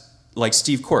that's like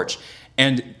Steve Korch.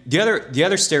 And the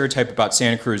other stereotype about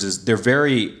Santa Cruz is they're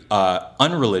very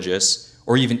unreligious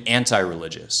or even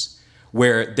anti-religious,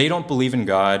 where they don't believe in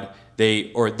God.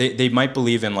 They might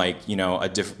believe in like, you know, a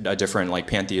different like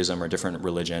pantheism or a different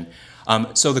religion.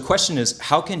 So the question is,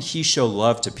 how can he show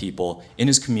love to people in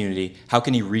his community? How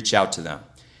can he reach out to them?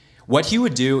 What he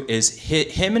would do is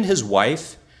him and his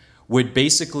wife would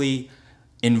basically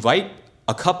invite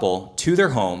a couple to their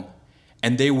home,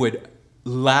 and they would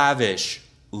lavish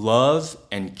love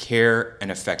and care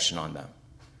and affection on them.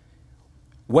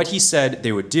 What he said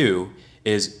they would do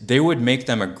is they would make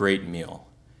them a great meal.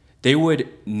 They would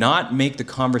not make the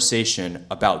conversation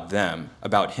about them,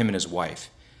 about him and his wife.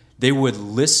 They would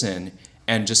listen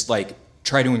and just like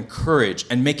try to encourage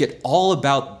and make it all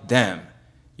about them,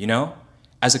 you know?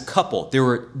 As a couple, they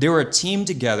were a team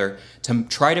together to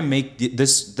try to make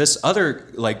this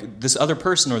other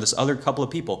person or this other couple of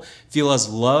people feel as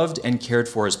loved and cared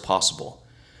for as possible.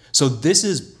 So this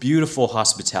is beautiful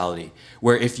hospitality,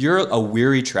 where if you're a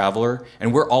weary traveler,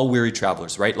 and we're all weary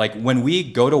travelers, right? Like when we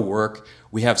go to work,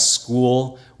 we have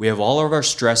school, we have all of our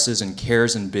stresses and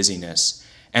cares and busyness.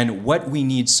 And what we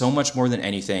need so much more than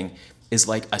anything is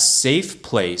like a safe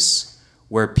place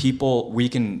where we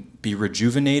can be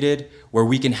rejuvenated, where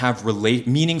we can have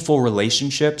meaningful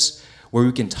relationships, where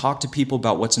we can talk to people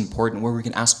about what's important, where we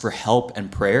can ask for help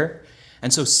and prayer.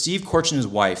 And so Steve Korch and his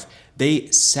wife, they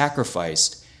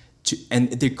sacrificed and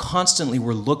they constantly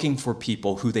were looking for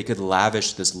people who they could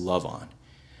lavish this love on.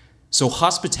 So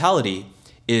hospitality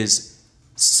is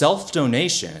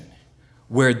self-donation,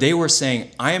 where they were saying,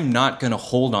 I am not going to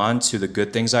hold on to the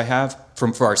good things I have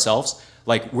for ourselves.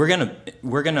 Like we're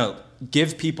gonna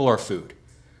give people our food.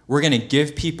 We're going to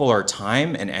give people our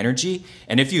time and energy.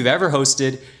 And if you've ever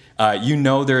hosted, you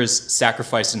know there's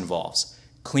sacrifice involves.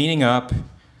 Cleaning up,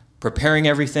 preparing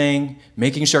everything,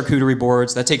 making charcuterie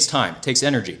boards, that takes time, it takes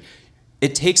energy.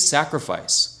 It takes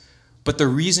sacrifice. But the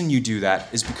reason you do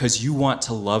that is because you want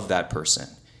to love that person,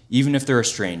 even if they're a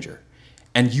stranger.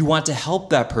 And you want to help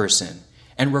that person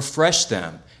and refresh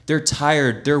them. They're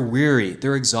tired, they're weary,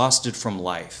 they're exhausted from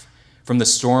life, from the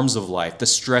storms of life, the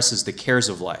stresses, the cares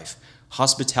of life.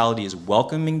 Hospitality is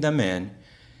welcoming them in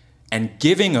and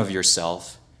giving of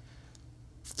yourself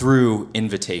through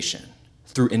invitation,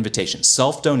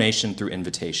 self-donation through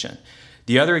invitation.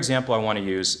 The other example I want to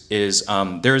use is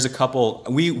there is a couple,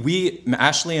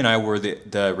 Ashley and I were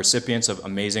the recipients of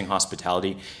amazing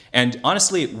hospitality. And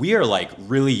honestly, we are like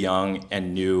really young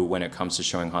and new when it comes to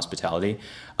showing hospitality.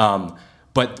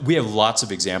 But we have lots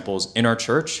of examples in our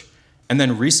church. And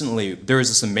then recently, there was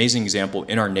this amazing example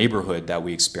in our neighborhood that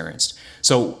we experienced.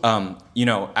 So,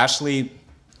 Ashley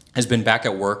has been back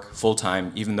at work full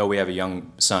time, even though we have a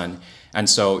young son. And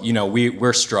so,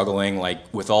 we're struggling like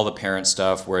with all the parent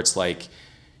stuff where it's like,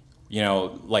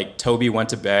 like Toby went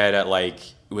to bed at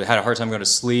had a hard time going to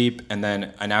sleep. And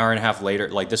then an hour and a half later,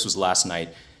 like this was last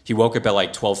night, he woke up at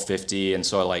like 12:50. And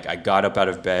so I got up out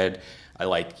of bed,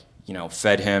 I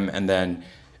fed him. And then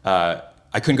I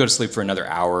couldn't go to sleep for another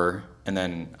hour. And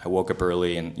then I woke up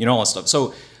early and, all that stuff.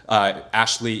 So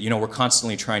Ashley, we're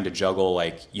constantly trying to juggle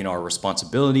our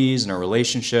responsibilities and our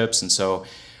relationships. And so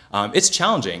it's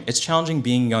challenging. It's challenging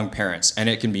being young parents, and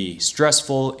it can be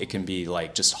stressful. It can be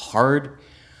just hard.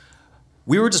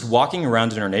 We were just walking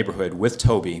around in our neighborhood with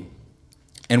Toby,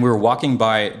 and we were walking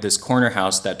by this corner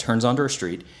house that turns onto our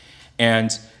street,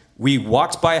 and we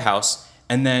walked by a house,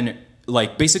 and then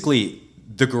basically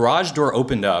the garage door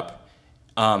opened up,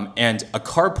 and a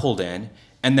car pulled in,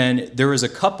 And then there was a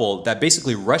couple that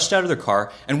basically rushed out of their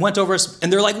car and went over us,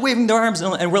 and they're like waving their arms,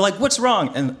 and we're like, what's wrong?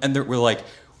 And we're like,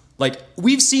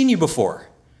 we've seen you before.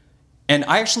 And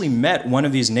I actually met one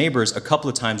of these neighbors a couple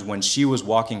of times when she was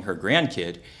walking her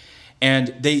grandkid, and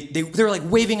they're like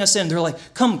waving us in. They're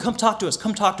like, come talk to us,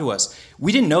 come talk to us.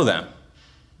 We didn't know them.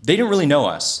 They didn't really know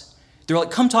us. They're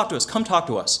like, come talk to us, come talk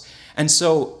to us. And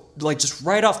so, like, just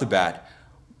right off the bat,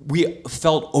 we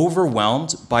felt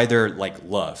overwhelmed by their, like,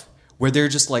 love, where they're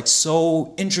just, like,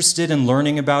 so interested in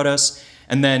learning about us.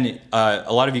 And then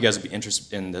a lot of you guys would be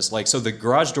interested in this. Like, so the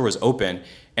garage door was open,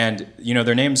 and, you know,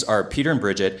 their names are Peter and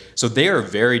Bridget. So they are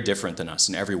very different than us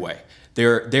in every way. They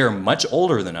are much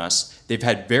older than us. They've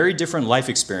had very different life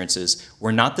experiences.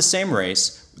 We're not the same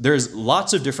race. There's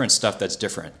lots of different stuff that's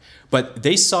different. But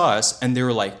they saw us, and they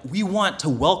were like, we want to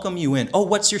welcome you in. Oh,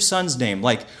 what's your son's name?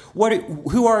 Like,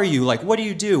 who are you? Like, what do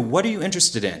you do? What are you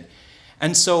interested in?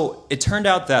 And so it turned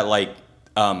out that, like,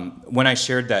 when I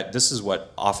shared that, this is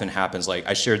what often happens. Like,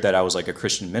 I shared that I was like a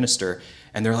Christian minister,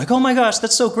 and they're like, oh my gosh,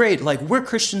 that's so great. Like, we're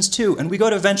Christians too, and we go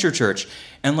to Venture Church,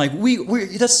 and like, we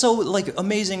that's so, like,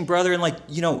 amazing, brother. And like,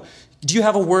 you know, do you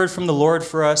have a word from the Lord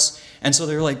for us? And so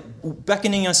they're like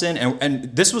beckoning us in,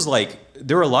 and this was like,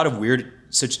 there were a lot of weird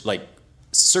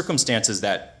circumstances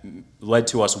that led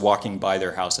to us walking by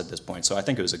their house at this point. So I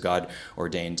think it was a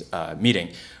God-ordained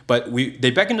meeting. But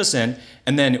they beckoned us in,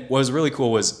 and then what was really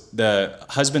cool was the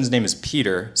husband's name is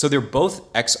Peter. So they're both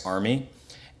ex-Army,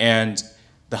 and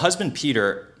the husband,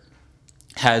 Peter,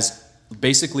 has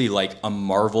basically like a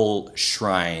Marvel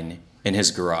shrine in his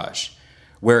garage,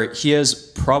 where he has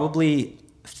probably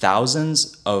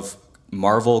thousands of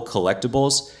Marvel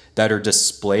collectibles that are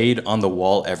displayed on the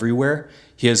wall everywhere.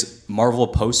 He has Marvel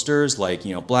posters like,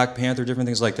 you know, Black Panther, different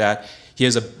things like that. He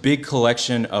has a big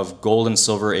collection of Gold and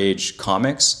Silver Age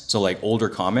comics, so like older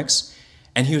comics.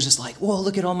 And he was just like, whoa,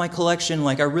 look at all my collection.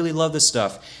 Like, I really love this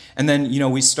stuff. And then, you know,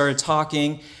 we started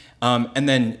talking. And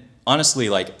then, honestly,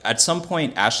 like, at some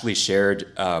point, Ashley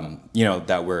shared, you know,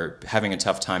 that we're having a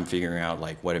tough time figuring out,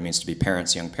 like, what it means to be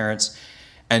parents, young parents.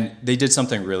 And they did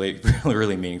something really, really,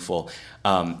 really meaningful.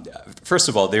 First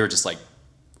of all, they were just, like,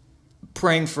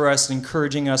 praying for us,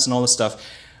 encouraging us, and all this stuff.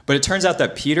 But it turns out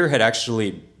that Peter had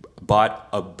actually bought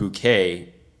a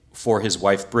bouquet for his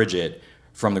wife, Bridget,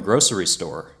 from the grocery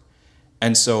store.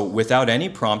 And so without any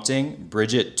prompting,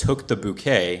 Bridget took the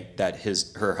bouquet that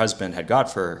her husband had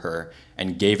got for her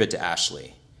and gave it to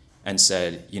Ashley and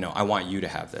said, you know, I want you to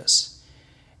have this.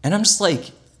 And I'm just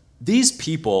like, these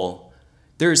people,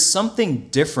 there's something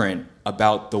different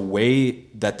about the way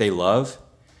that they love,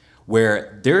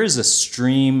 where there is a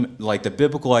stream, like the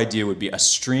biblical idea would be a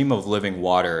stream of living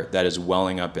water that is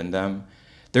welling up in them.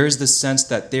 There is this sense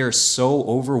that they are so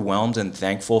overwhelmed and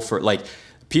thankful for, like,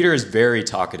 Peter is very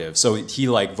talkative, so he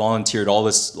like volunteered all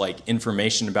this like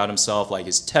information about himself, like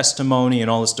his testimony and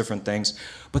all this different things,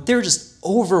 but they're just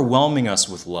overwhelming us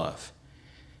with love.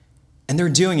 And they're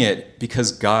doing it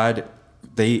because God,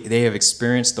 they have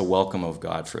experienced the welcome of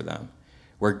God for them,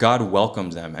 where God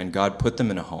welcomed them and God put them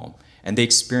in a home. And they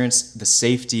experience the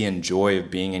safety and joy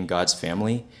of being in God's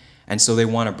family. And so they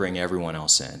want to bring everyone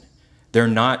else in. They're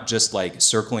not just like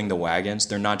circling the wagons.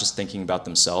 They're not just thinking about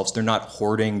themselves. They're not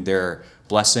hoarding their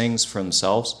blessings for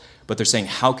themselves, but they're saying,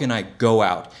 how can I go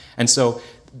out? And so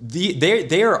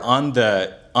they are on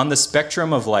the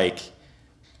spectrum of like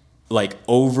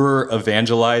over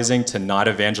evangelizing to not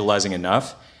evangelizing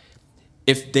enough.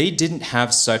 If they didn't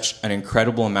have such an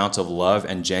incredible amount of love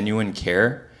and genuine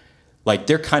care, like,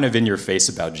 they're kind of in your face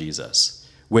about Jesus,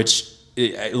 which,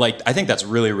 like, I think that's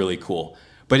really, really cool.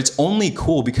 But it's only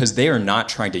cool because they are not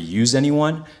trying to use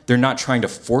anyone. They're not trying to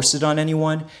force it on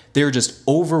anyone. They're just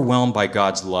overwhelmed by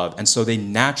God's love. And so they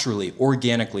naturally,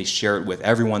 organically share it with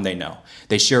everyone they know.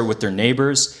 They share it with their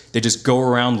neighbors. They just go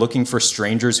around looking for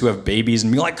strangers who have babies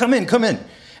and be like, come in, come in.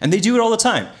 And they do it all the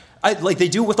time. They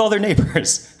do it with all their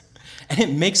neighbors. And it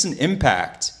makes an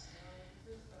impact.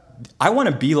 I want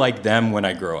to be like them when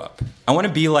I grow up. I want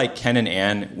to be like Ken and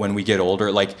Ann when we get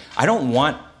older. Like, I don't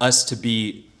want us to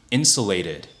be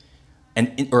insulated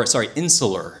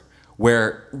insular,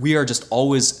 where we are just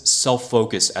always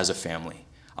self-focused as a family.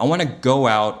 I want to go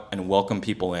out and welcome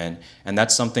people in, and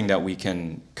that's something that we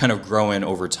can kind of grow in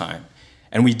over time.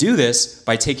 And we do this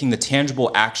by taking the tangible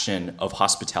action of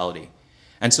hospitality.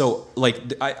 And so,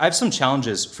 like, I have some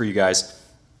challenges for you guys.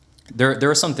 There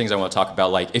are some things I want to talk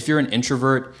about. Like, if you're an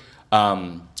introvert,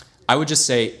 I would just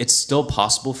say it's still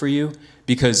possible for you,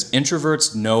 because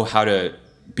introverts know how to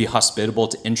be hospitable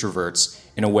to introverts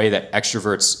in a way that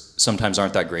extroverts sometimes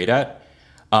aren't that great at.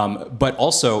 But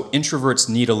also, introverts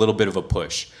need a little bit of a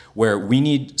push, where we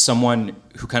need someone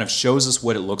who kind of shows us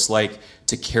what it looks like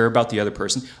to care about the other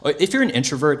person. If you're an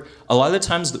introvert, a lot of the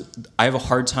times I have a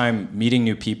hard time meeting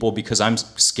new people because I'm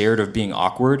scared of being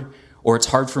awkward, or it's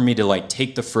hard for me to like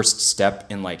take the first step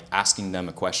in like asking them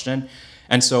a question.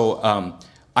 And so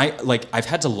I've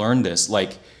had to learn this,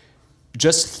 like,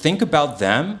 just think about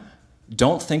them.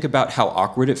 Don't think about how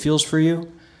awkward it feels for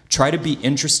you. Try to be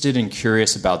interested and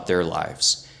curious about their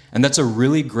lives. And that's a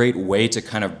really great way to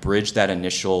kind of bridge that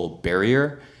initial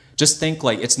barrier. Just think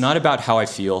like, it's not about how I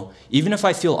feel. Even if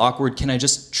I feel awkward, can I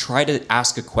just try to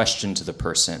ask a question to the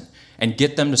person and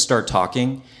get them to start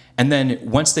talking? And then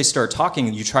once they start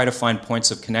talking, you try to find points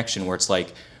of connection where it's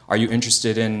like, are you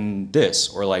interested in this?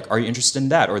 Or like, are you interested in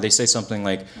that? Or they say something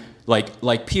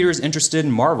like Peter's interested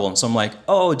in Marvel. And so I'm like,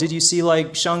 oh, did you see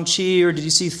like Shang-Chi, or did you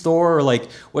see Thor, or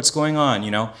like what's going on,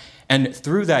 you know? And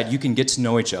through that, you can get to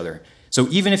know each other. So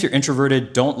even if you're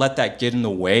introverted, don't let that get in the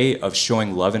way of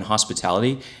showing love and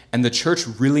hospitality. And the church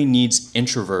really needs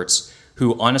introverts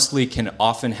who honestly can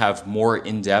often have more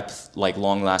in-depth, like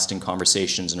long-lasting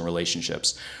conversations and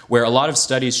relationships. Where a lot of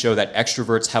studies show that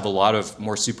extroverts have a lot of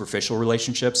more superficial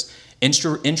relationships.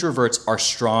 Introverts are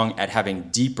strong at having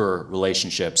deeper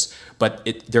relationships, but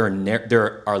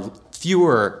there are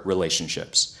fewer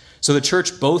relationships. So the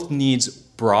church both needs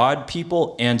broad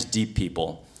people and deep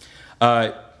people.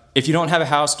 If you don't have a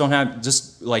house,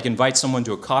 just like invite someone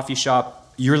to a coffee shop,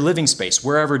 your living space,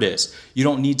 wherever it is. You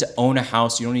don't need to own a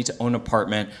house, you don't need to own an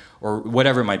apartment, or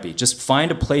whatever it might be. Just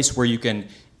find a place where you can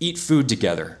eat food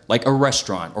together, like a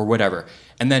restaurant or whatever,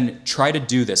 and then try to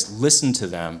do this. Listen to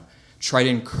them, try to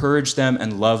encourage them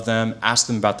and love them, ask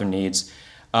them about their needs.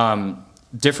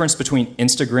 Difference between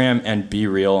Instagram and Be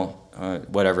Real,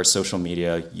 social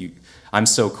media. I'm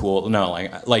so cool. No,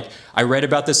 like I read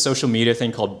about this social media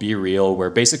thing called Be Real,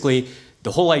 where basically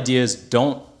the whole idea is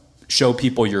don't show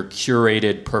people your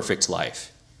curated, perfect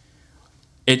life.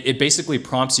 It basically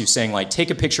prompts you saying, like, take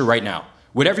a picture right now.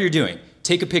 Whatever you're doing,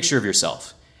 take a picture of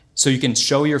yourself so you can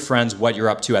show your friends what you're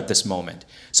up to at this moment.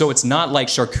 So it's not like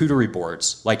charcuterie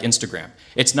boards like Instagram.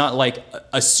 It's not like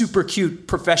a super cute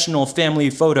professional family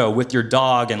photo with your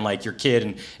dog and like your kid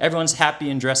and everyone's happy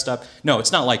and dressed up. No,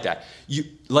 it's not like that.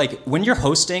 When you're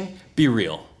hosting, be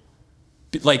real.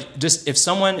 Like, just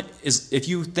if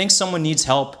you think someone needs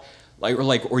help,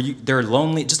 they're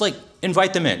lonely, just like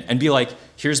invite them in and be like,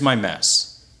 here's my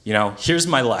mess, here's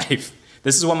my life.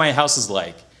 This is what my house is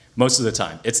like most of the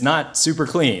time. It's not super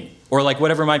clean or like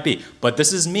whatever it might be, but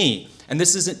this is me. And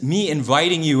this isn't me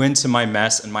inviting you into my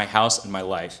mess and my house and my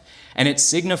life. And it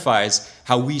signifies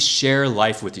how we share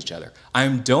life with each other.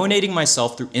 I'm donating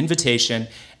myself through invitation,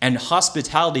 and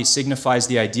hospitality signifies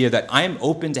the idea that I'm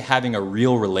open to having a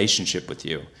real relationship with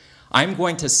you. I'm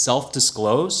going to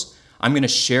self-disclose. I'm going to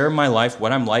share my life,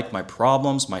 what I'm like, my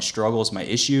problems, my struggles, my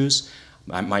issues,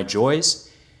 my joys.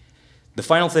 The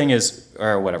final thing is,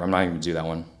 or whatever, I'm not even going to do that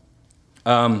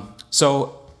one.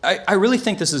 So I really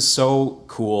think this is so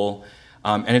cool,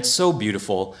 and it's so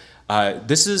beautiful.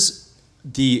 This is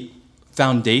the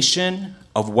foundation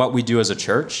of what we do as a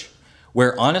church,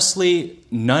 where honestly,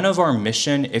 none of our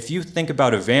mission, if you think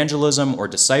about evangelism or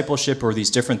discipleship or these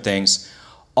different things,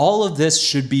 all of this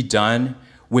should be done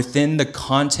within the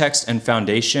context and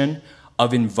foundation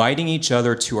of inviting each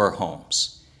other to our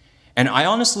homes. And I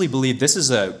honestly believe this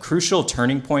is a crucial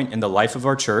turning point in the life of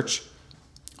our church,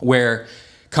 where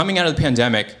coming out of the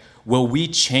pandemic, will we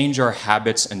change our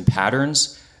habits and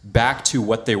patterns back to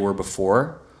what they were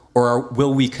before, or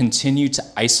will we continue to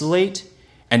isolate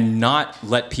and not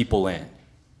let people in?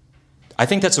 I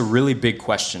think that's a really big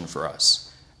question for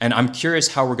us, and I'm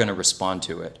curious how we're going to respond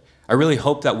to it. I really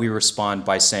hope that we respond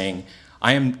by saying,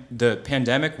 the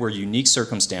pandemic were unique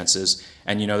circumstances,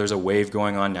 and there's a wave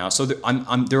going on now. So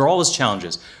there are always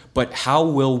challenges, but how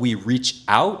will we reach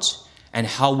out and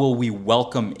how will we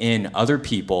welcome in other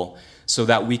people so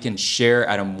that we can share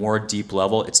at a more deep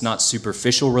level? It's not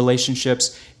superficial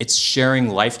relationships, it's sharing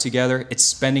life together, it's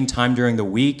spending time during the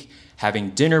week, having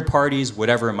dinner parties,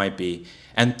 whatever it might be.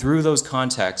 And through those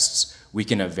contexts, we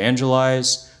can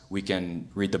evangelize, we can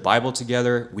read the Bible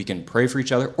together, we can pray for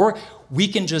each other, or we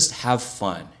can just have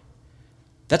fun.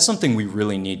 That's something we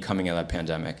really need coming out of that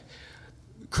pandemic.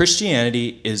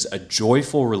 Christianity is a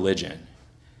joyful religion.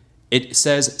 It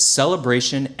says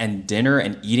celebration and dinner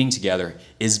and eating together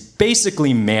is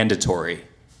basically mandatory.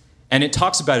 And it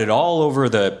talks about it all over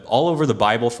the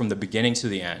Bible from the beginning to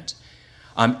the end.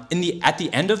 At the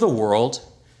end of the world,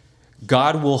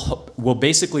 God will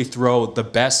basically throw the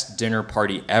best dinner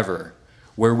party ever,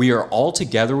 where we are all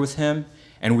together with him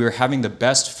and we were having the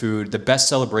best food, the best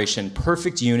celebration,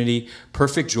 perfect unity,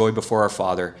 perfect joy before our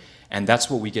Father. And that's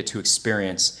what we get to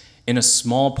experience in a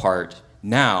small part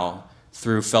now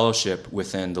through fellowship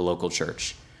within the local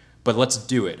church. But let's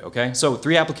do it, okay? So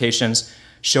 3 applications.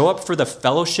 Show up for the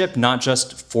fellowship, not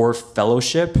just for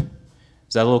fellowship.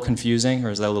 Is that a little confusing, or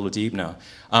is that a little deep? No.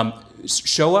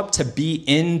 Show up to be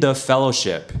in the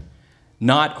fellowship,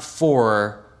 not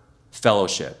for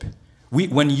fellowship.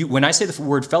 When I say the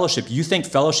word fellowship, you think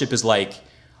fellowship is like,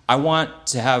 I want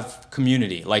to have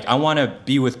community, like I want to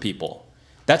be with people.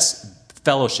 That's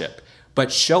fellowship.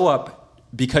 But show up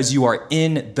because you are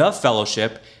in the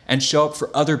fellowship, and show up for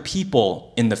other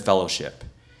people in the fellowship.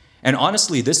 And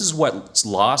honestly, this is what's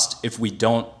lost if we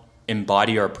don't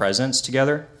embody our presence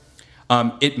together.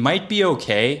 It might be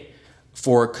okay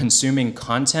for consuming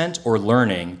content or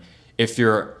learning if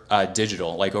you're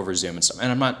digital, like over Zoom and stuff.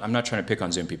 And I'm not trying to pick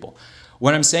on Zoom people.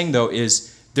 What I'm saying, though,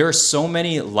 is there are so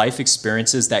many life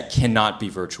experiences that cannot be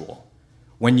virtual.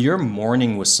 When you're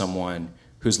mourning with someone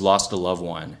who's lost a loved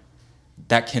one,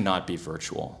 that cannot be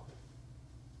virtual.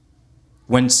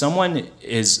 When someone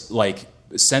is like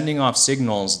sending off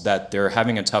signals that they're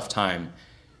having a tough time,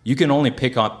 you can only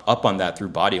pick up on that through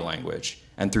body language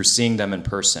and through seeing them in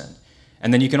person.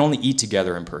 And then you can only eat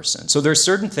together in person. So there's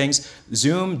certain things,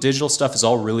 Zoom, digital stuff is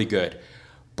all really good,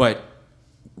 but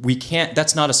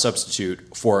that's not a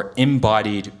substitute for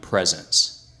embodied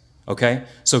presence, okay?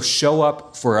 So show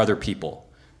up for other people.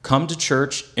 Come to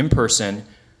church in person,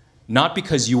 not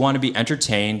because you want to be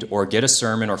entertained or get a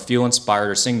sermon or feel inspired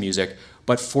or sing music,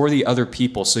 but for the other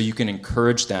people so you can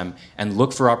encourage them and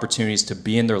look for opportunities to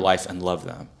be in their life and love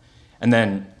them. And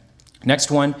then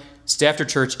next one, stay after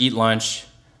church, eat lunch,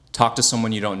 talk to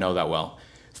someone you don't know that well.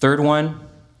 Third one,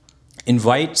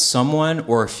 invite someone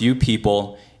or a few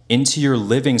people into your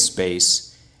living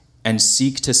space and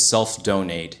seek to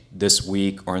self-donate this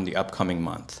week or in the upcoming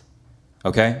month.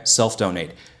 Okay?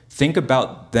 Self-donate. Think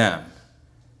about them.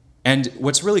 And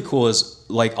what's really cool is,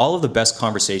 like, all of the best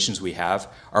conversations we have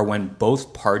are when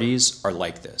both parties are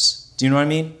like this. Do you know what I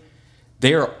mean?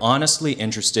 They are honestly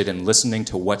interested in listening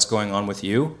to what's going on with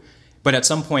you, but at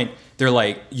some point, they're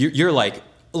like, you're like,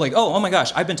 oh my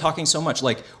gosh, I've been talking so much.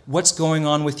 Like, what's going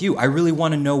on with you? I really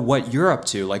want to know what you're up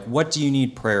to. Like, what do you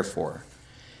need prayer for?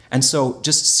 And so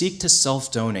just seek to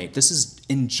self-donate. This is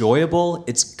enjoyable.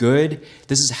 It's good.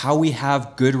 This is how we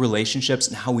have good relationships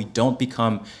and how we don't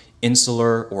become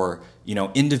insular or,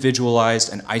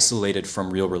 individualized and isolated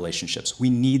from real relationships. We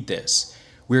need this.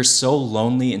 We're so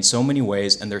lonely in so many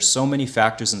ways, and there's so many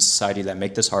factors in society that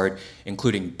make this hard,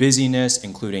 including busyness,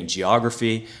 including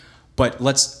geography. But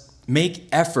let's make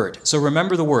effort. So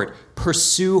remember the word,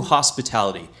 pursue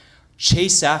hospitality.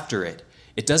 Chase after it.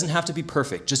 It doesn't have to be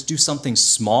perfect. Just do something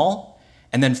small,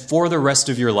 and then for the rest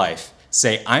of your life,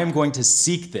 say, I am going to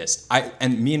seek this.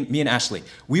 Me and Ashley,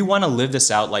 we want to live this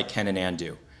out like Ken and Ann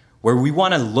do, where we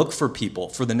want to look for people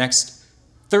for the next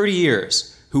 30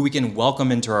 years who we can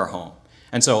welcome into our home.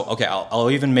 And so, okay, I'll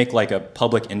even make like a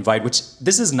public invite, which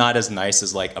this is not as nice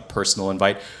as like a personal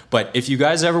invite, but if you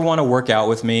guys ever want to work out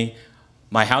with me,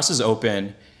 my house is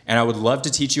open, and I would love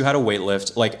to teach you how to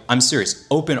weightlift. Like, I'm serious,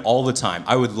 open all the time.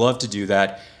 I would love to do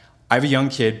that. I have a young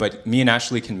kid, but me and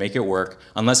Ashley can make it work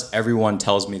unless everyone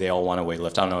tells me they all want to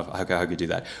weightlift. I don't know how I could do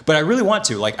that. But I really want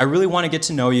to. Like, I really want to get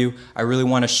to know you. I really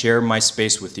want to share my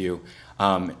space with you.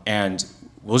 And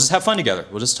we'll just have fun together.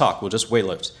 We'll just talk. We'll just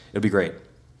weightlift. It'll be great.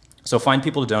 So find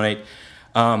people to donate.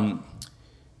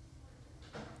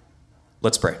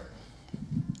 Let's pray.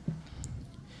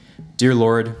 Dear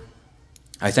Lord,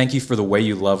 I thank you for the way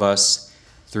you love us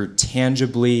through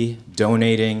tangibly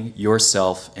donating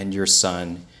yourself and your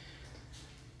Son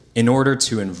in order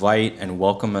to invite and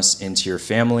welcome us into your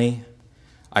family.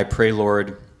 I pray,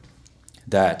 Lord,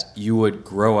 that you would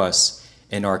grow us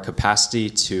in our capacity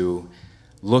to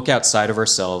look outside of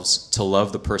ourselves, to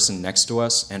love the person next to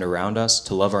us and around us,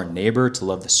 to love our neighbor, to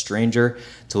love the stranger,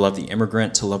 to love the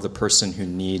immigrant, to love the person who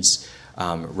needs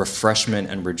refreshment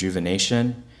and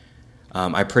rejuvenation.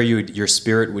 I pray your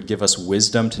Spirit would give us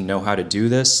wisdom to know how to do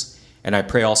this. And I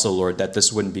pray also, Lord, that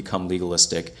this wouldn't become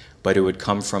legalistic, but it would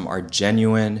come from our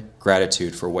genuine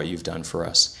gratitude for what you've done for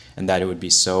us, and that it would be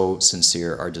so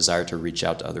sincere, our desire to reach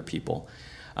out to other people.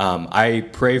 I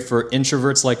pray for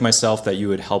introverts like myself that you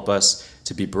would help us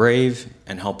to be brave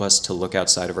and help us to look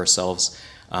outside of ourselves,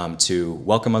 to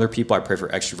welcome other people. I pray for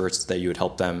extroverts that you would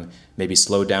help them maybe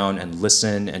slow down and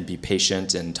listen and be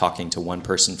patient in talking to one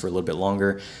person for a little bit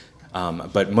longer.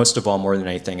 But most of all, more than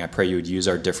anything, I pray you would use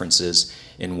our differences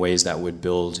in ways that would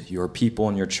build your people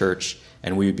and your church,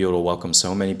 and we would be able to welcome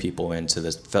so many people into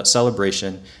this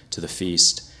celebration, to the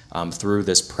feast, through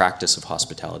this practice of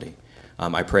hospitality.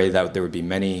 I pray that there would be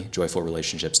many joyful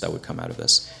relationships that would come out of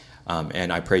this.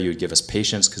 And I pray you would give us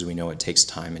patience because we know it takes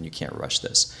time and you can't rush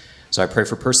this. So I pray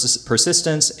for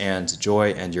persistence and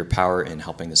joy and your power in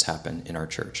helping this happen in our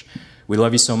church. We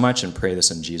love you so much and pray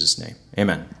this in Jesus' name.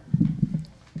 Amen.